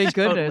 Thank goodness.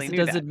 Totally It knew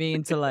doesn't that.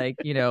 mean to like,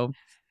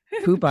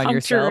 poop on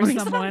Puncture yourself or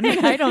someone.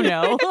 something. I don't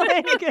know.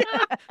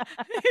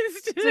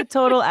 It's a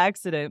total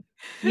accident.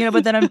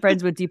 But then I'm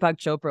friends with Deepak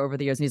Chopra over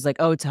the years, and he's like,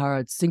 "Oh,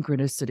 Tara, it's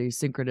synchronicity,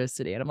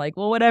 synchronicity." And I'm like,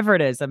 "Well, whatever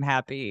it is, I'm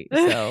happy."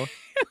 So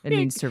it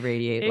means to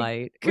radiate It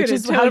light, could which have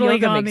is how totally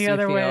yoga gone makes the you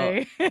other feel.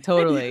 way.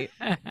 Totally.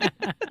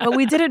 But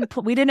we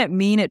didn't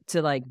mean it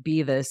to like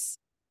be this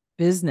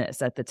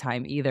business at the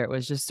time either. It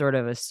was just sort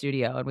of a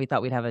studio, and we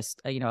thought we'd have a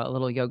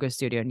little yoga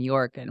studio in New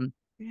York, and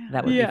Yeah.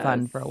 that would be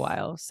fun for a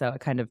while. So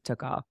it kind of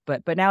took off.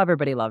 But now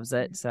everybody loves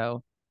it.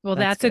 So Well,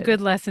 that's that's a good.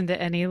 good lesson to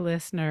any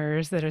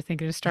listeners that are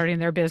thinking of starting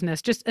their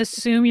business. Just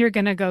assume you're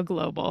going to go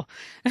global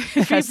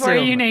before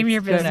you Assume name it's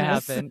your gonna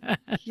business. happen.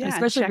 Yeah.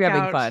 Especially if you're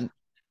having fun.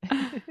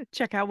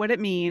 Check out what it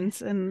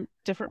means in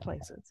different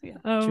places. Yeah.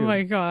 Oh True.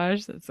 my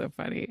gosh, that's so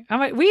funny.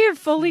 We have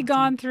fully Awesome.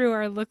 gone through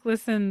our look,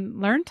 listen,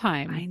 learn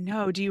time. I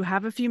know. Do you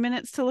have a few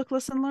minutes to look,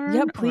 listen, learn?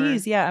 Yeah,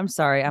 please. Or... Yeah, I'm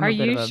sorry. I'm Are a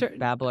bit you of a sure?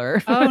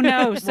 babbler. Oh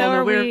no, so Well,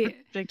 are we're we.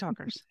 big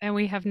talkers. And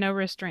we have no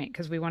restraint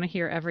because we want to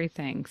hear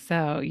everything.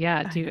 So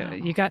yeah, I know.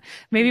 you got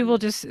maybe we'll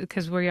just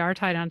because we are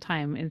tight on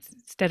time.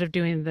 Instead of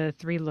doing the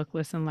 3 look,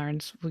 listen,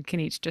 learns, we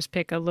can each just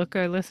pick a look,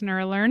 a listen, or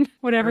a learn,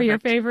 whatever your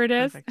Perfect. favorite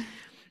is. Perfect.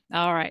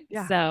 All right.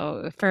 Yeah.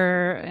 So,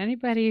 for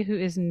anybody who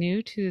is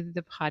new to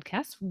the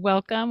podcast,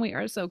 welcome. We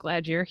are so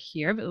glad you're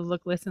here. But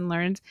Look, Listen,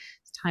 Learns,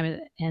 it's time at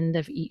the end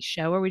of each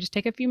show where we just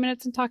take a few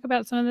minutes and talk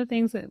about some of the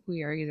things that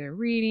we are either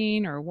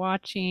reading or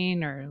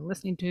watching or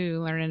listening to,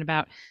 learning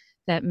about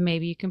that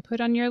maybe you can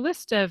put on your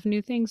list of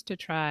new things to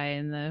try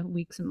in the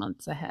weeks and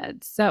months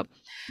ahead. So,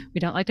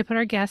 we don't like to put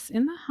our guests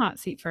in the hot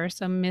seat first.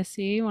 So,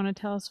 Missy, want to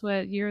tell us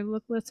what your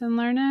Look, Listen,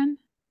 Learning?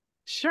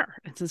 Sure.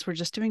 And since we're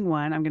just doing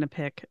one, I'm going to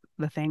pick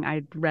the thing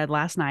I read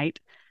last night.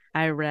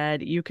 I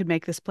read You Could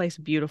Make This Place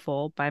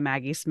Beautiful by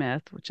Maggie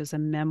Smith, which is a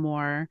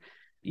memoir.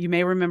 You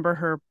may remember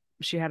her.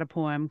 She had a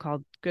poem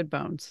called Good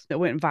Bones that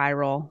went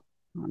viral.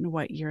 I don't know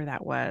what year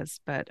that was,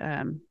 but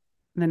the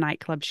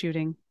nightclub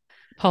shooting.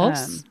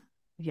 Pulse?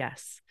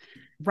 Yes.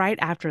 Right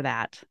after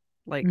that,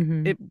 like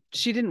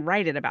she didn't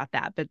write it about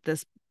that, but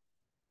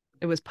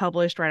it was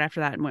published right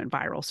after that and went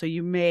viral. So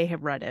you may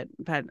have read it,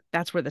 but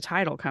that's where the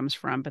title comes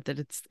from. But that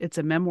it's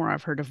a memoir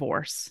of her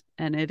divorce,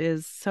 and it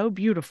is so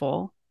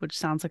beautiful, which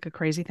sounds like a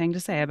crazy thing to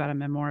say about a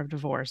memoir of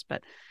divorce,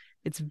 but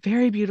it's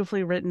very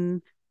beautifully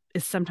written.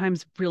 It's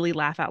sometimes really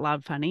laugh out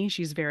loud funny.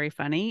 She's very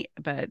funny,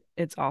 but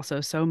it's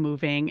also so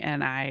moving.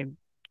 And I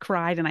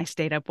cried and I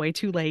stayed up way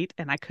too late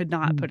and I could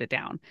not put it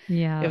down.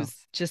 Yeah. It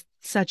was just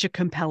such a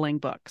compelling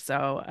book.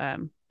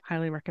 So,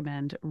 highly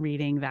recommend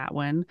reading that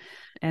one.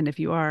 And if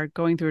you are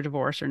going through a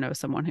divorce or know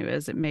someone who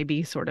is, it may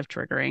be sort of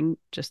triggering,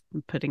 just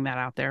putting that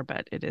out there,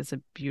 but it is a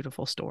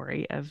beautiful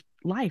story of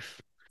life.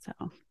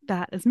 So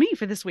that is me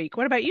for this week.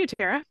 What about you,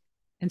 Tara?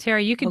 And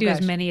Tara, you can do as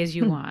many as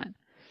you want.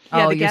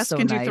 Yeah, Oh, the you're guests so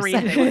can nice. do 3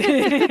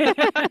 if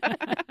they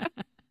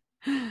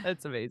want.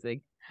 That's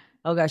amazing.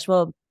 Oh gosh.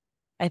 Well,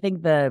 I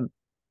think the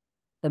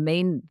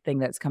main thing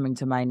that's coming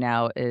to mind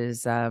now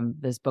is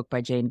this book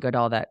by Jane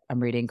Goodall that I'm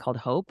reading called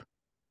Hope.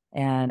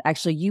 And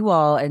actually, you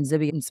all and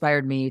Zibby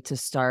inspired me to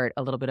start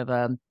a little bit of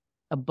a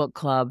book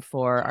club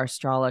for our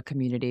Strala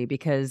community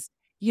because,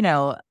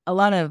 a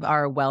lot of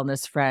our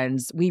wellness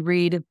friends, we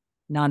read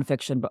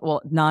nonfiction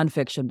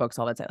books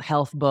all the time,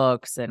 health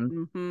books and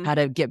Mm-hmm.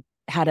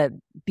 how to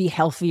be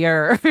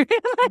healthier,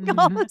 like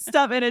all this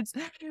stuff. And it's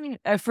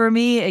for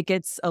me, it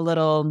gets a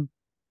little.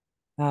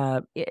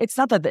 It's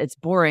not that it's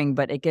boring,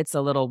 but it gets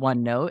a little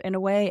one note in a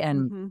way.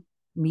 And Mm-hmm.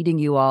 meeting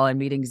you all and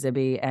meeting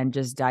Zibby and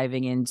just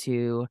diving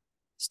into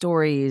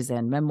stories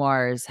and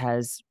memoirs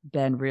has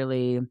been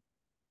really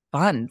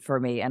fun for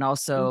me, and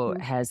also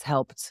Mm-hmm. has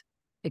helped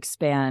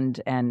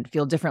expand and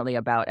feel differently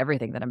about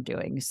everything that I'm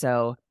doing.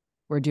 So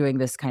we're doing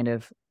this kind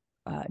of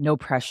no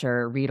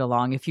pressure read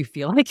along if you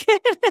feel like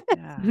it.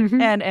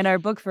 Yeah. And our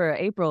book for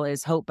April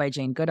is Hope by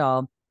Jane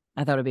Goodall.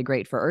 I thought it'd be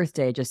great for Earth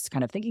Day, just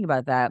kind of thinking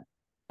about that.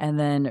 And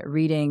then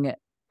reading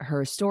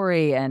her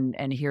story and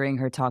hearing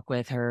her talk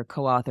with her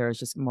co-authors,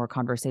 just more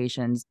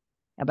conversations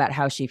about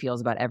how she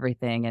feels about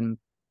everything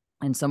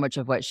and so much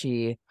of what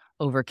she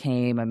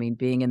overcame. I mean,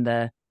 being in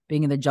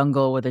the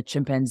jungle with the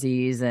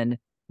chimpanzees, and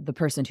the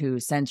person who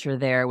sent her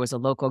there was a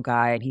local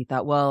guy, and he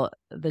thought, well,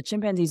 the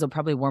chimpanzees will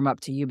probably warm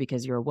up to you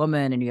because you're a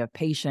woman and you have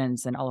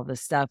patience and all of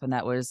this stuff. And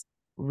that was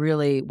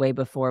really way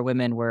before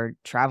women were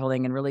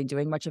traveling and really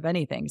doing much of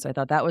anything. So I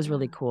thought that was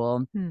really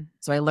cool.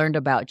 So I learned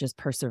about just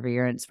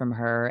perseverance from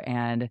her.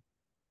 And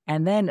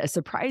then a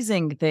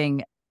surprising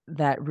thing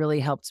that really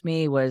helped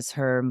me was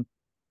her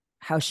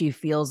how she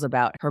feels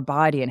about her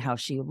body and how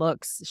she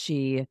looks.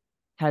 She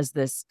has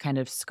this kind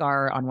of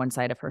scar on one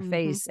side of her Mm-hmm.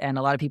 face, and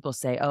a lot of people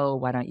say, "Oh,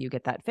 why don't you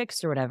get that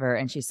fixed or whatever?"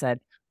 And she said,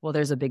 "Well,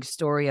 there's a big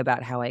story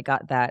about how I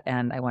got that,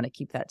 and I want to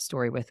keep that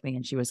story with me."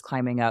 And she was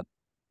climbing up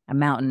a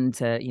mountain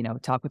to,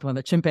 talk with one of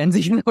the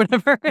chimpanzees or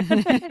whatever.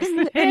 And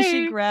she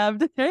Hey.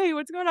 grabbed, "Hey,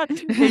 what's going on?"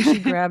 And she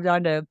grabbed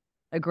onto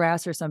a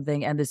grass or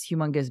something, and this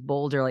humongous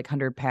boulder, like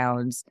 100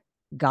 pounds,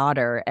 got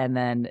her and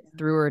then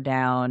threw her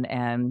down.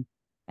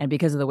 And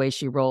because of the way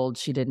she rolled,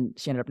 she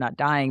ended up not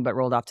dying, but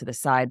rolled off to the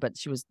side. But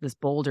this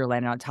boulder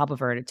landed on top of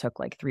her, and it took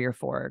like 3 or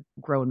 4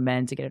 grown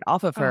men to get it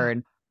off of her.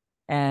 Oh,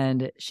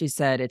 And she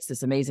said it's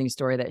this amazing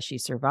story that she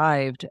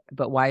survived,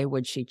 but why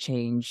would she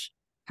change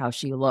how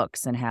she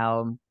looks and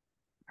how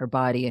her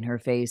body and her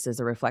face is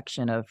a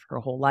reflection of her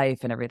whole life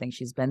and everything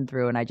she's been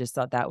through? And I just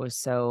thought that was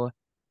so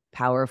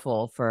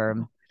powerful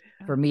oh,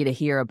 for me to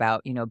hear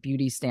about,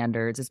 beauty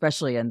standards,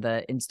 especially in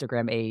the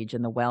Instagram age,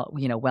 and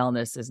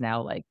wellness is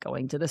now like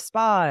going to the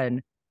spa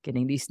and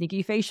getting these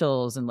sneaky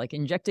facials and like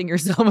injecting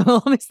yourself with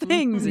all these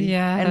things,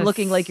 mm-hmm. and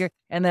looking like Yes.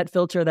 and that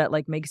filter that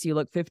like makes you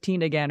look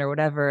 15 again or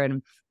whatever.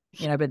 And,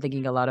 I've been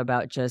thinking a lot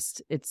about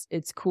just,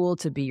 it's cool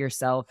to be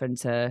yourself and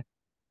to,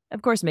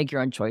 of course, make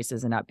your own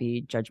choices and not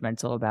be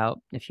judgmental about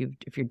if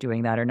you're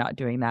doing that or not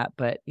doing that.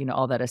 But,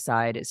 all that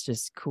aside, it's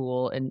just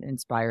cool and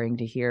inspiring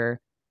to hear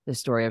the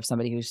story of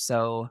somebody who's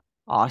so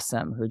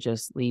awesome, who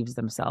just leaves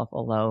themselves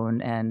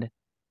alone and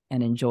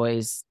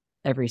enjoys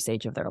every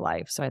stage of their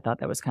life. So I thought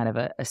that was kind of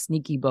a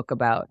sneaky book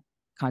about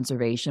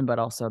conservation, but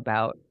also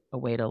about a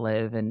way to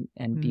live and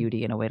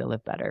beauty and a way to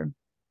live better.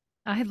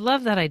 I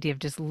love that idea of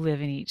just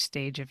living each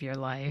stage of your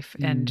life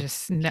and Mm.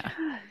 just Yes.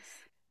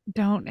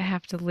 don't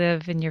have to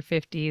live in your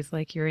 50s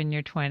like you're in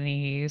your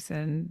 20s.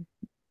 And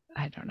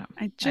I don't know.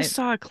 I just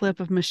saw a clip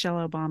of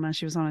Michelle Obama.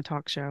 She was on a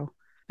talk show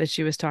that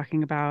she was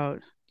talking about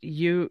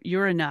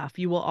you're enough.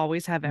 You will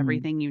always have Mm.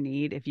 everything you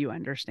need if you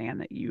understand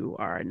that you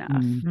are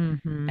enough.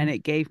 Mm. And Mhm.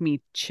 it gave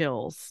me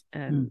chills.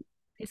 Mm. And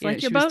It's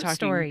like your she was boat talking,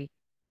 story.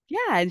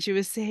 yeah, and she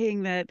was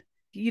saying that,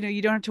 you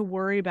don't have to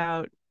worry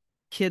about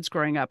kids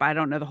growing up. I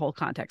don't know the whole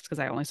context because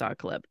I only saw a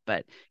clip,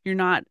 but you're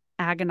not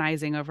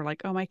agonizing over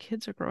like, oh, my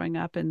kids are growing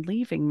up and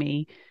leaving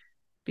me,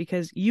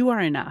 because you are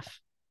enough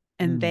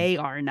and Mm. they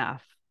are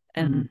enough.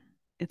 Mm. And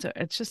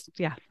it's just,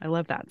 yeah, I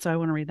love that. So I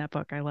want to read that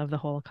book. I love the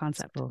whole That's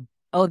concept. cool.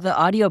 Oh, the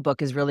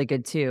audiobook is really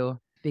good too,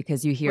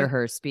 because you hear What?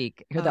 her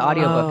speak. The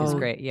audiobook is Oh, Oh,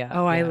 great. Yeah,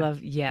 oh, I yeah, love,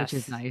 which is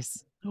yes.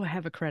 nice. oh, I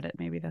have a credit.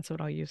 Maybe that's what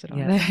I'll use it on.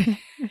 Yeah.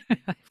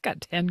 I've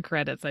got 10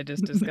 credits I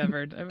just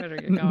discovered. I better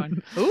get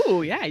going.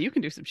 Oh, yeah, you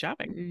can do some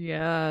shopping.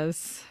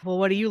 Yes. Well,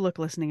 what do you look,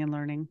 listening, and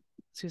learning,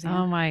 Oh Suzanne?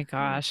 my What are you up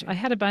gosh. I to?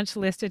 had a bunch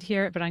listed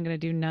here, but I'm going to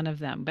do none of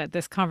them. But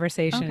this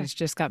conversation Okay. has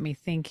just got me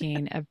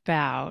thinking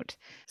about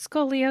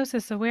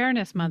Scoliosis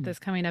Awareness Month Mm. is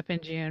coming up in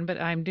June, but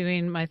I'm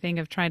doing my thing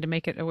of trying to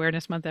make it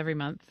Awareness Month every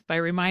month by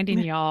reminding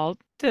y'all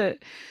to,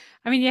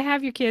 I mean, you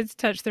have your kids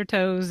touch their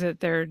toes at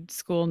their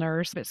school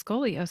nurse, but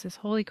scoliosis,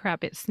 holy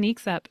crap, it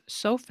sneaks up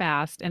so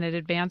fast and it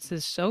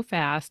advances so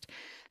fast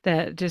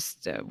that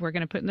just we're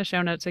going to put in the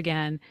show notes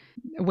again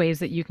ways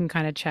that you can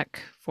kind of check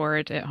for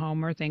it at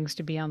home or things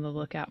to be on the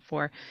lookout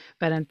for.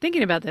 But I'm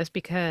thinking about this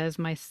because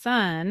my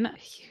son,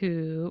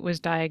 who was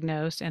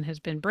diagnosed and has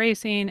been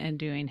bracing and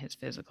doing his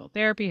physical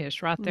therapy, his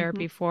Schroth Mm-hmm.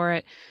 therapy for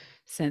it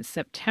since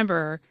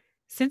September.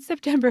 Since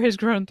September has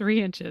grown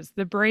 3 inches.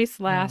 The brace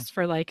Wow. lasts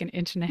for like an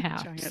inch and a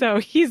half. Giant. So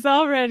he's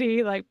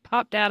already like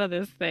popped out of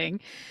this thing.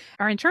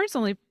 Our insurance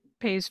only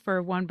pays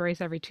for one brace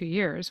every 2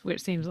 years,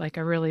 which seems like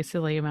a really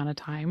silly amount of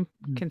time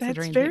Mm. That's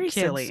considering that very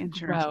silly. kids Insurance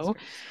is grow.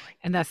 very silly.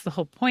 And that's the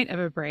whole point of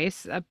a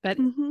brace. But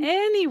Mm-hmm.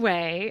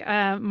 anyway,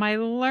 my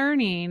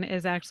learning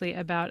is actually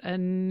about a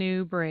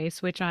new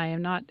brace, which I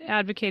am not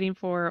advocating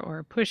for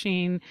or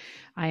pushing.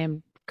 I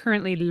am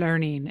currently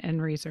learning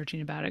and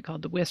researching about it,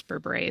 called the whisper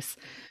brace,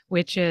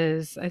 which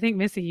is, I think,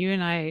 Missy, you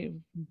and I,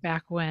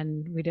 back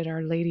when we did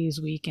our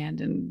ladies weekend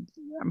and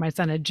my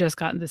son had just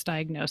gotten this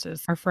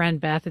diagnosis, our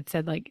friend Beth had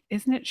said, like,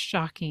 isn't it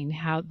shocking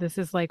how this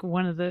is like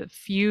one of the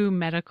few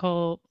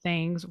medical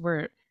things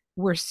where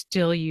we're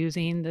still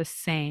using the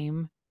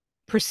same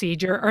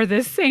procedure or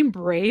the same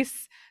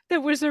brace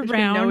that was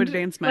around no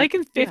advancement. like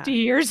in 50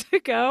 years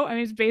ago. I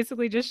mean, it's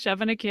basically just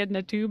shoving a kid in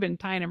a tube and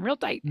tying him real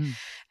tight.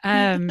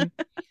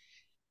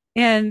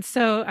 And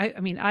so,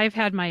 I mean, I've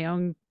had my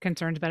own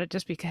concerns about it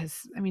just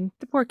because, I mean,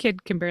 the poor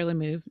kid can barely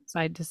move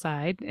side to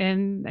side.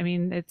 And I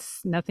mean,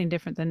 it's nothing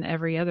different than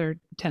every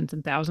other tens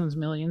and thousands,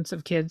 millions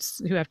of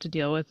kids who have to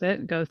deal with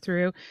it, go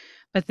through.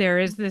 But there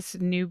is this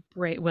new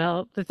brace.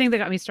 Well, the thing that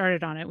got me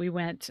started on it, we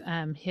went,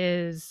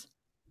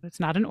 it's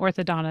not an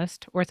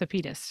orthodontist,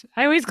 orthopedist.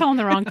 I always call him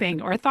the wrong thing.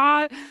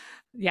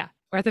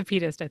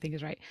 Orthopedist, I think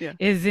is right,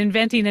 is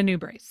inventing a new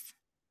brace.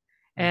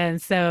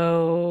 And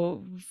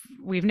so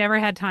we've never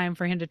had time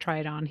for him to try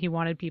it on. He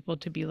wanted people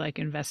to be like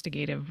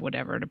investigative,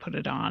 whatever, to put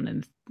it on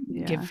and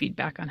give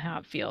feedback on how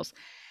it feels.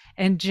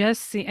 And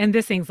just see, and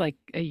this thing's like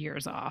a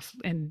year's off,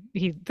 and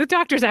the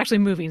doctor's actually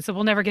moving, so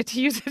we'll never get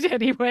to use it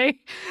anyway.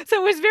 So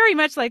it was very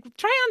much like,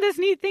 try on this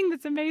neat thing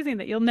that's amazing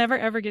that you'll never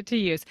ever get to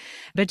use.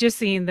 But just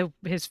seeing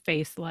his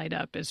face light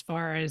up as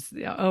far as,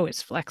 oh,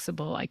 it's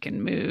flexible, I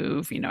can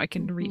move, I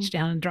can reach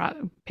down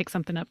and pick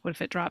something up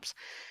if it drops,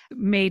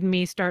 made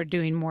me start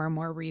doing more and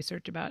more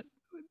research about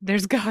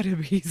there's got to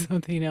be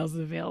something else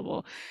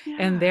available.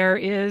 And there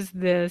is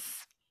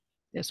this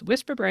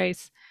whisper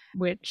brace,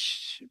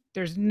 which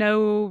there's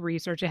no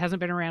research. It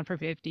hasn't been around for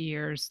 50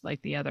 years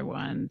like the other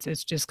ones.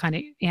 It's just kind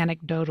of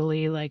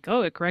anecdotally like,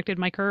 oh, it corrected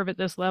my curve at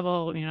this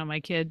level. My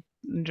kid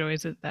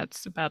enjoys it.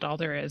 That's about all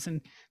there is. And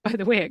by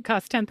the way, it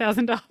costs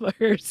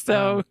 $10,000.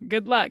 So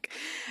good luck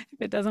if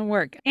it doesn't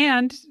work.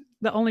 And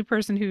the only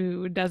person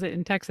who does it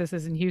in Texas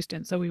is in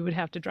Houston. So we would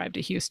have to drive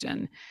to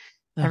Houston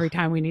every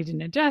time we need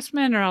an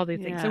adjustment or all these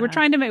things. So we're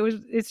trying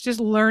to it's just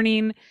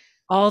learning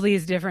all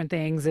these different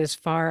things as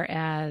far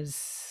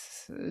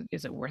as,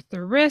 is it worth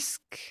the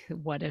risk?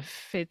 What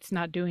if it's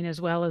not doing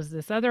as well as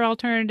this other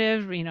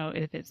alternative?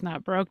 If it's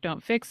not broke,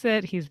 don't fix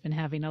it. He's been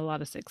having a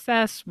lot of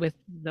success with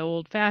the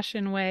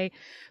old-fashioned way,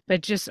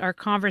 but just our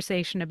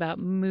conversation about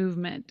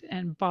movement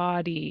and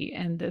body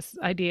and this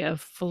idea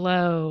of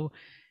flow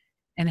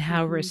and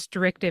how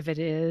restrictive it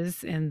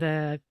is in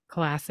the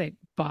classic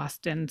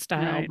Boston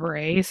style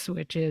brace,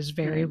 which is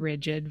very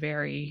rigid,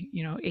 very,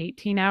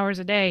 18 hours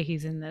a day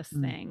he's in this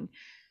thing.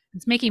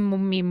 It's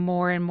making me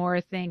more and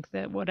more think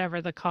that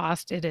whatever the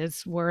cost, it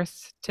is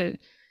worth to,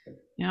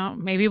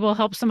 maybe we'll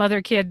help some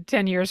other kid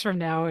 10 years from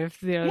now if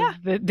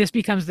this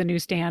becomes the new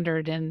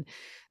standard and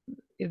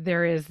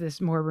there is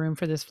this more room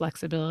for this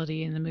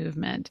flexibility in the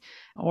movement,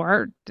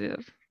 or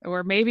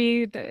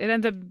maybe it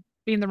ends up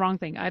being the wrong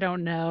thing. I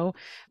don't know,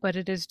 but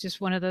it is just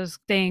one of those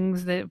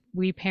things that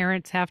we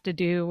parents have to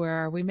do, where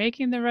are we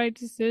making the right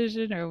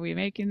decision? Or are we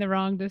making the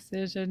wrong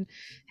decision?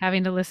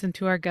 Having to listen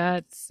to our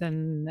guts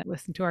and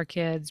listen to our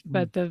kids.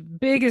 But the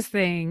biggest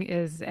thing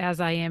is, as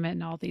I am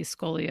in all these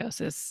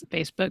scoliosis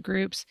Facebook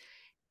groups,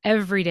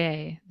 every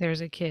day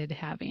there's a kid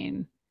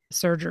having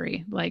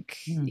surgery, like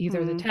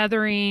either the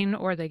tethering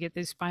or they get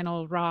these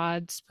spinal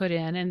rods put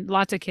in, and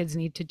lots of kids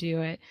need to do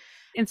it.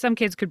 And some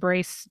kids could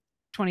brace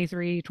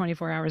 23,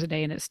 24 hours a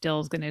day and it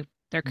still is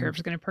their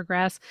curve's going to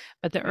progress.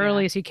 But the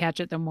earliest you catch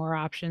it, the more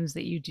options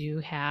that you do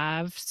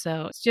have.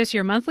 So it's just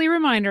your monthly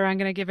reminder. I'm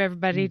going to give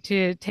everybody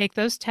to take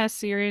those tests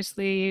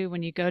seriously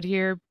when you go to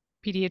your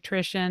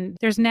pediatrician.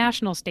 There's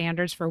national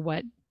standards for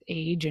what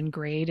age and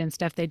grade and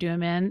stuff they do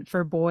them in.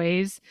 For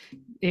boys,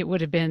 it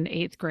would have been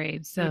 8th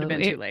grade. So it would have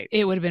been too late.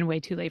 It would have been way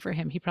too late for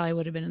him. He probably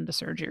would have been in the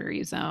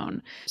surgery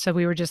zone. So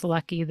we were just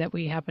lucky that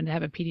we happen to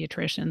have a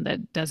pediatrician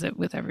that does it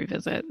with every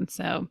visit. And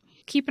so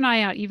keep an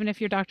eye out. Even if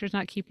your doctor's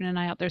not keeping an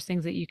eye out, there's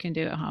things that you can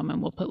do at home.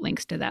 And we'll put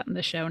links to that in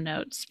the show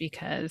notes,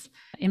 because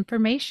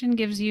information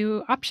gives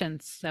you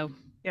options. So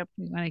we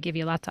want to give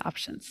you lots of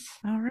options.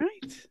 All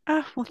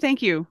right. Well,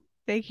 thank you.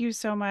 Thank you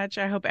so much.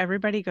 I hope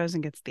everybody goes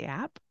and gets the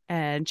app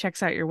and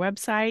checks out your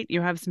website.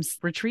 You have some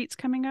retreats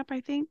coming up,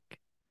 I think.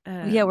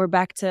 We're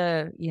back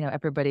to,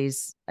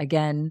 everybody's,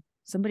 again,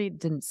 somebody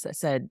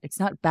said it's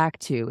not back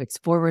to, it's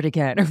forward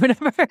again or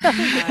whatever,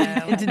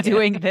 into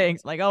doing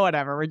things like, oh,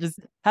 whatever. We're just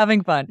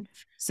having fun.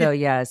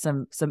 So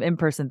some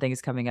in-person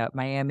things coming up,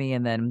 Miami,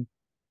 and then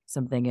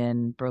something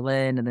in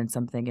Berlin, and then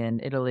something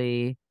in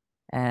Italy.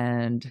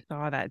 And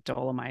that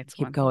Dolomites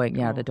keep one. going.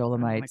 Yeah, the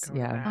Dolomites.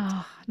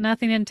 Oh,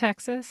 nothing in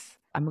Texas.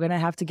 I'm going to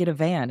have to get a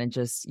van and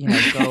just,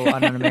 go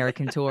on an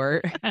American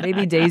tour.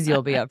 Maybe Daisy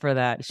will be up for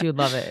that. She would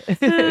love it. We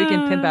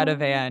can pimp out a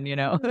van,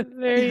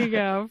 There you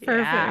go.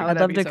 Perfect. Yeah, I'd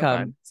love to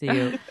come see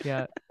you.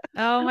 Yeah.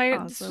 Oh my,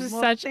 awesome. This was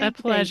such a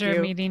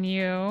pleasure meeting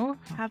you.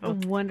 Have a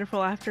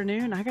wonderful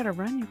afternoon. I got to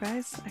run, you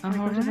guys. I got to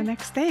go to the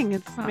next thing.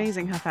 It's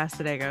amazing how fast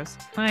the day goes.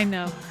 I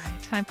know.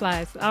 Time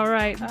flies. All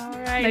right.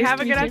 Nice have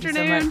a good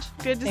afternoon.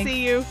 Good to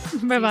see you.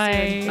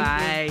 Bye-bye.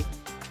 Bye.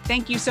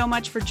 Thank you so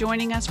much for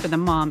joining us for the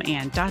Mom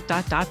and ...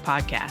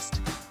 podcast.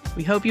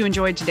 We hope you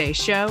enjoyed today's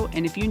show,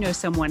 and if you know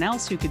someone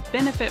else who could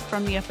benefit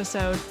from the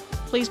episode,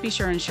 please be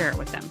sure and share it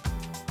with them.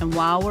 And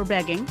while we're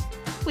begging,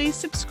 please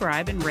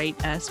subscribe and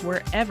rate us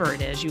wherever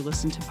it is you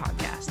listen to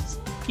podcasts.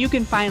 You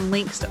can find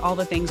links to all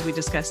the things we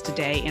discussed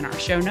today in our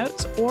show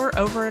notes or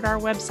over at our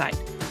website,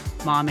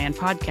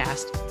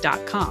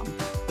 momandpodcast.com,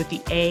 with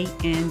the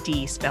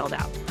A-N-D spelled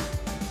out.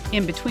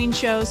 In between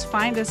shows,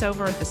 find us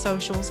over at the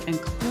socials,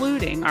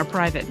 including our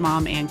private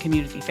Mom and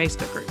Community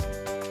Facebook group.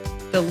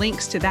 The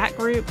links to that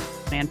group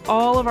and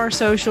all of our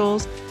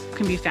socials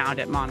can be found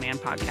at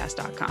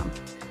momandpodcast.com.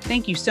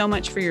 Thank you so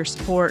much for your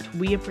support.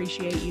 We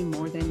appreciate you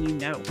more than you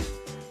know.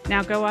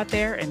 Now go out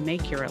there and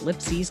make your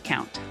ellipses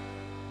count.